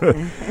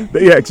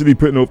 They actually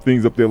putting up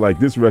things up there like,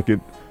 this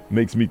record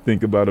makes me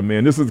think about a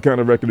man. This is the kind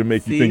of record to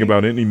make you think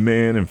about any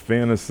man and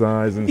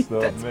fantasize and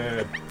stuff,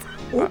 man.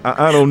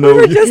 I don't know.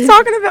 We were just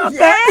talking about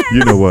that.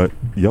 You know what?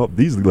 Y'all,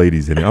 these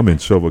ladies in here, I'm in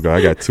trouble, guys.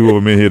 I got two of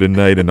them in here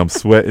tonight, and I'm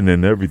sweating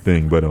and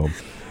everything. But I'm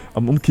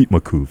gonna keep my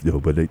cool, yo.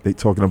 But they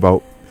talking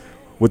about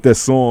with that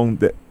song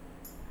that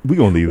we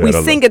gonna leave that We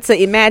alone. sing it to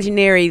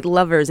imaginary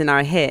lovers in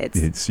our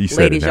heads. Yeah, she said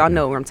Ladies, it, y'all that-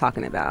 know what I'm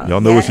talking about.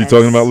 Y'all know what she's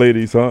talking about,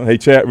 ladies, huh? Hey,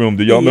 chat room,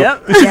 do y'all know?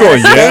 Yep. She going,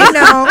 yes.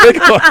 They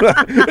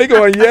know. They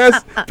going,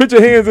 yes. Put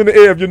your hands in the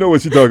air if you know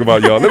what she's talking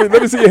about, y'all.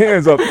 Let me see your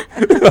hands up.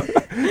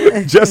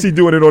 Jesse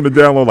doing it on the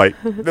down low, like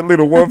the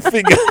little one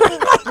finger.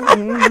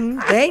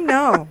 They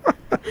know.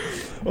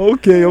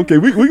 Okay.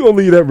 We gonna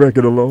leave that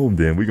record alone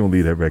then. We gonna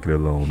leave that record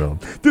alone.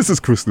 This is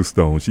Crystal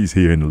Stone. She's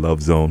here in the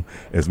Love Zone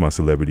as my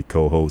celebrity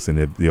co-host. And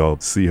if y'all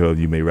see her,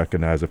 you may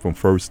recognize her from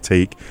First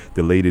Take,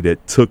 the lady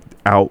that took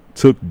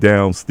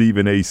down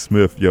Stephen A.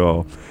 Smith,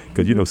 y'all.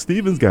 Because, you know,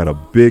 Stephen's got a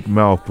big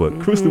mouth, but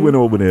Crystal went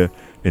over there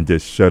and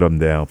just shut him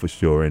down for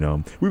sure.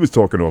 And we was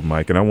talking off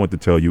mic, and I want to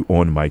tell you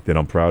on mic that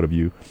I'm proud of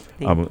you.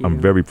 I'm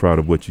very proud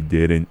of what you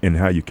did and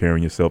how you're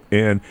carrying yourself.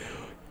 And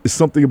it's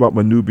something about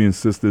my Nubian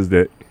sisters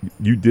that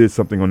you did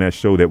something on that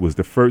show that was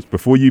the first,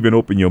 before you even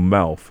opened your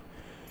mouth,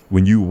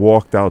 when you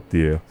walked out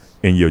there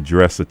in your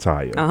dress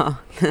attire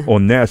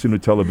on national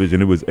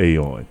television. It was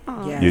Aon,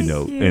 Yes. you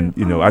know, and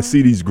you know, I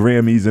see these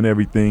Grammys and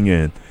everything,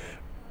 and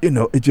you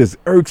know, it just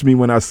irks me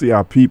when I see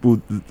our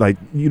people like,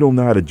 you don't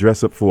know how to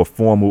dress up for a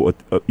formal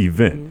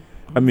event.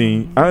 I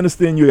mean, I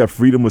understand you have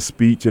freedom of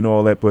speech and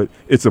all that, but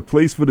it's a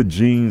place for the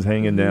jeans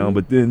hanging down.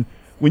 But then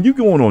when you're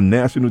going on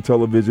national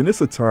television, it's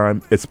a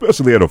time,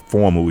 especially at a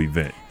formal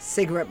event.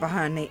 Cigarette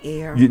behind the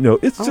ear. You know,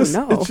 it's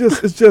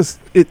just,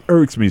 it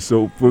irks me.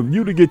 So for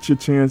you to get your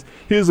chance,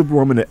 here's a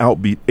woman that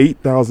outbeat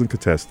 8,000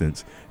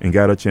 contestants and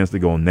got a chance to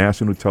go on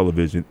national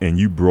television, and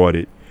you brought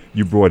it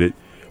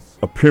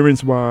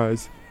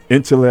appearance-wise,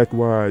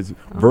 intellect-wise,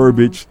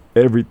 verbiage,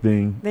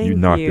 everything. You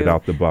knocked it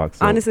out the box.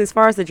 So. Honestly, as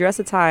far as the dress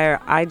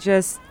attire, I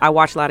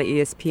watch a lot of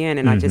ESPN,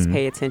 and I just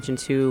pay attention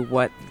to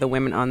what the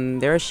women on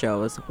their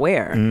shows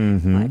wear.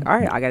 Like, all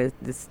right, I got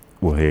this.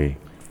 Well, hey,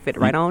 fit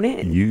right on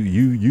in.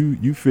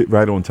 You fit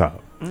right on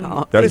top.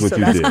 That's what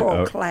you did. That's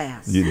called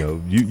class. You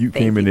know, you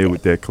came in there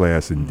with that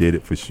class and did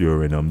it for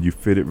sure, and you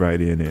fit it right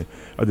in. And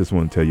I just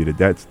want to tell you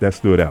that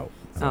stood out.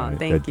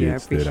 Thank you. I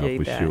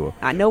appreciate that. Sure.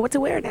 I know what to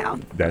wear now.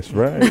 That's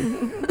right.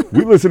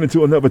 We're listening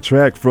to another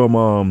track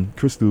from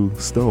Crystal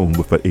Stone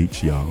with a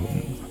H, y'all.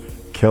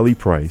 Kelly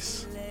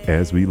Price,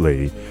 As We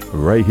Lay,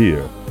 right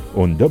here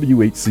on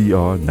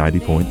WHCR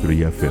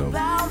 90.3 FM.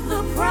 About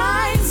the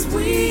price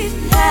we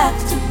have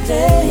to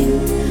pay.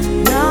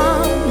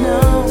 No,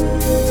 no,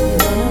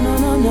 no, no,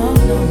 no, no,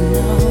 no,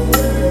 no.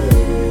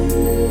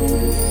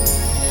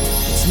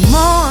 It's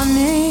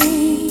morning,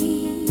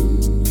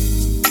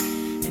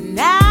 and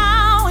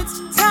now it's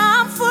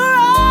time for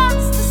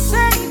us to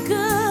say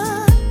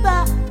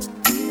goodbye.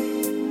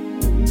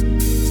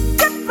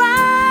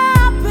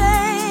 Goodbye,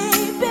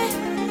 baby.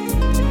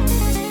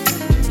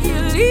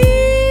 You're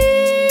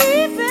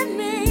leaving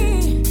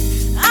me.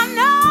 I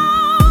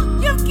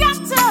know you've got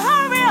to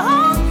hurry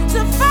home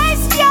to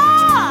face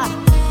your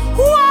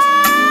wife.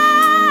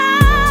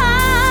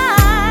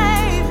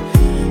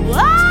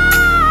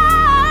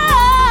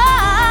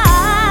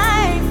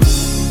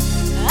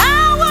 I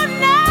would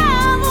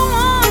never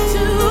want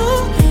to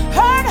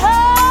hurt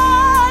her.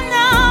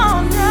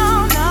 No, no,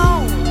 no.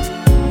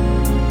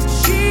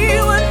 She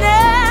would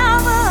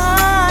never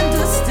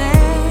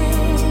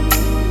understand.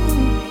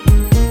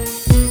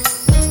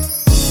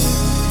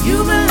 You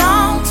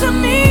belong to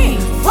me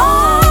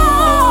for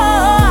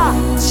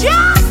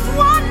just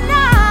one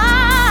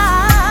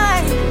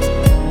night,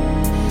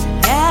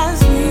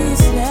 as we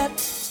slept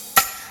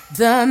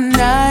the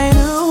night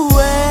away.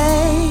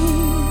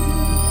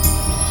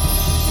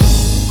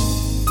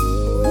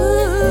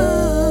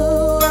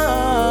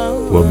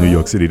 Well, New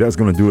York City, that's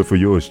going to do it for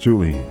yours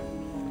truly.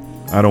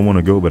 I don't want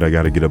to go, but I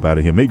got to get up out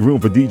of here. Make room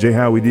for DJ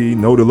Howie D.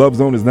 No, the Love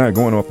Zone is not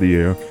going off the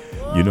air.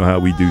 You know how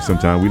we do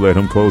sometimes. We let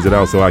him close it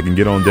out so I can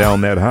get on down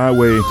that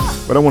highway.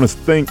 But I want to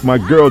thank my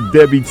girl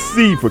Debbie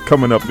C for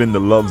coming up in the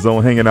Love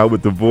Zone, hanging out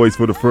with The Voice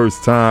for the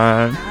first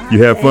time.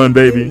 You had fun,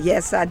 baby?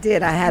 Yes, I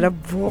did. I had a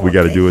ball. We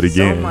got to do it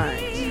again. So much.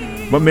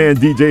 My man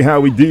DJ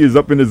Howie D is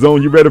up in the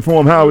zone. You ready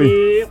for him,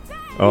 Howie? Yeah.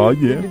 Oh,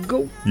 yeah.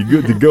 You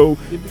good to go?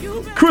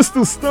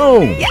 Crystal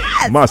Stone,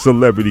 yes! My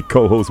celebrity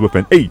co-host with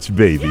an H,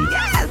 baby.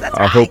 Yes, that's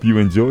I hope you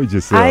enjoyed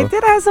yourself. I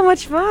did have so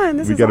much fun.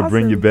 We got to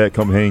bring you back.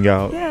 Come hang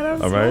out. Yeah, that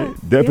was all right? fun.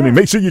 Definitely. Yeah.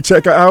 Make sure you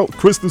check her out.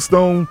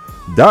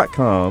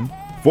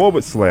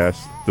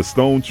 crystalstone.com/The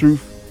Stone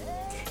Truth.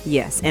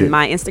 Yes, and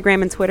my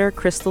Instagram and Twitter,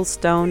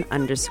 crystalstone_,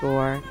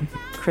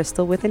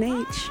 Crystal with an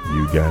H.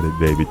 You got it,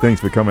 baby.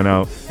 Thanks for coming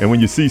out. And when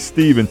you see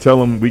Steven,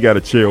 tell him we got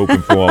a chair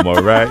open for him,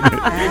 all right?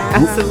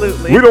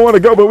 Absolutely. We don't want to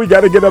go, but we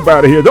got to get up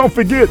out of here. Don't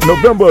forget,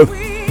 November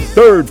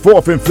 3rd,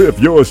 4th, and 5th,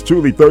 yours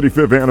truly,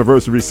 35th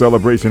anniversary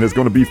celebration is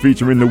going to be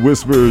featuring the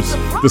Whispers,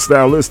 the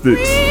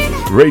Stylistics,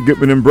 Ray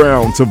Goodman and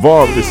Brown,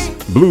 Tavares,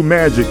 Blue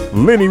Magic,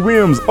 Lenny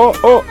Williams,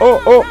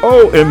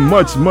 and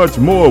much, much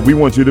more. We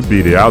want you to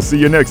be there. I'll see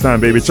you next time,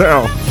 baby.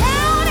 Ciao.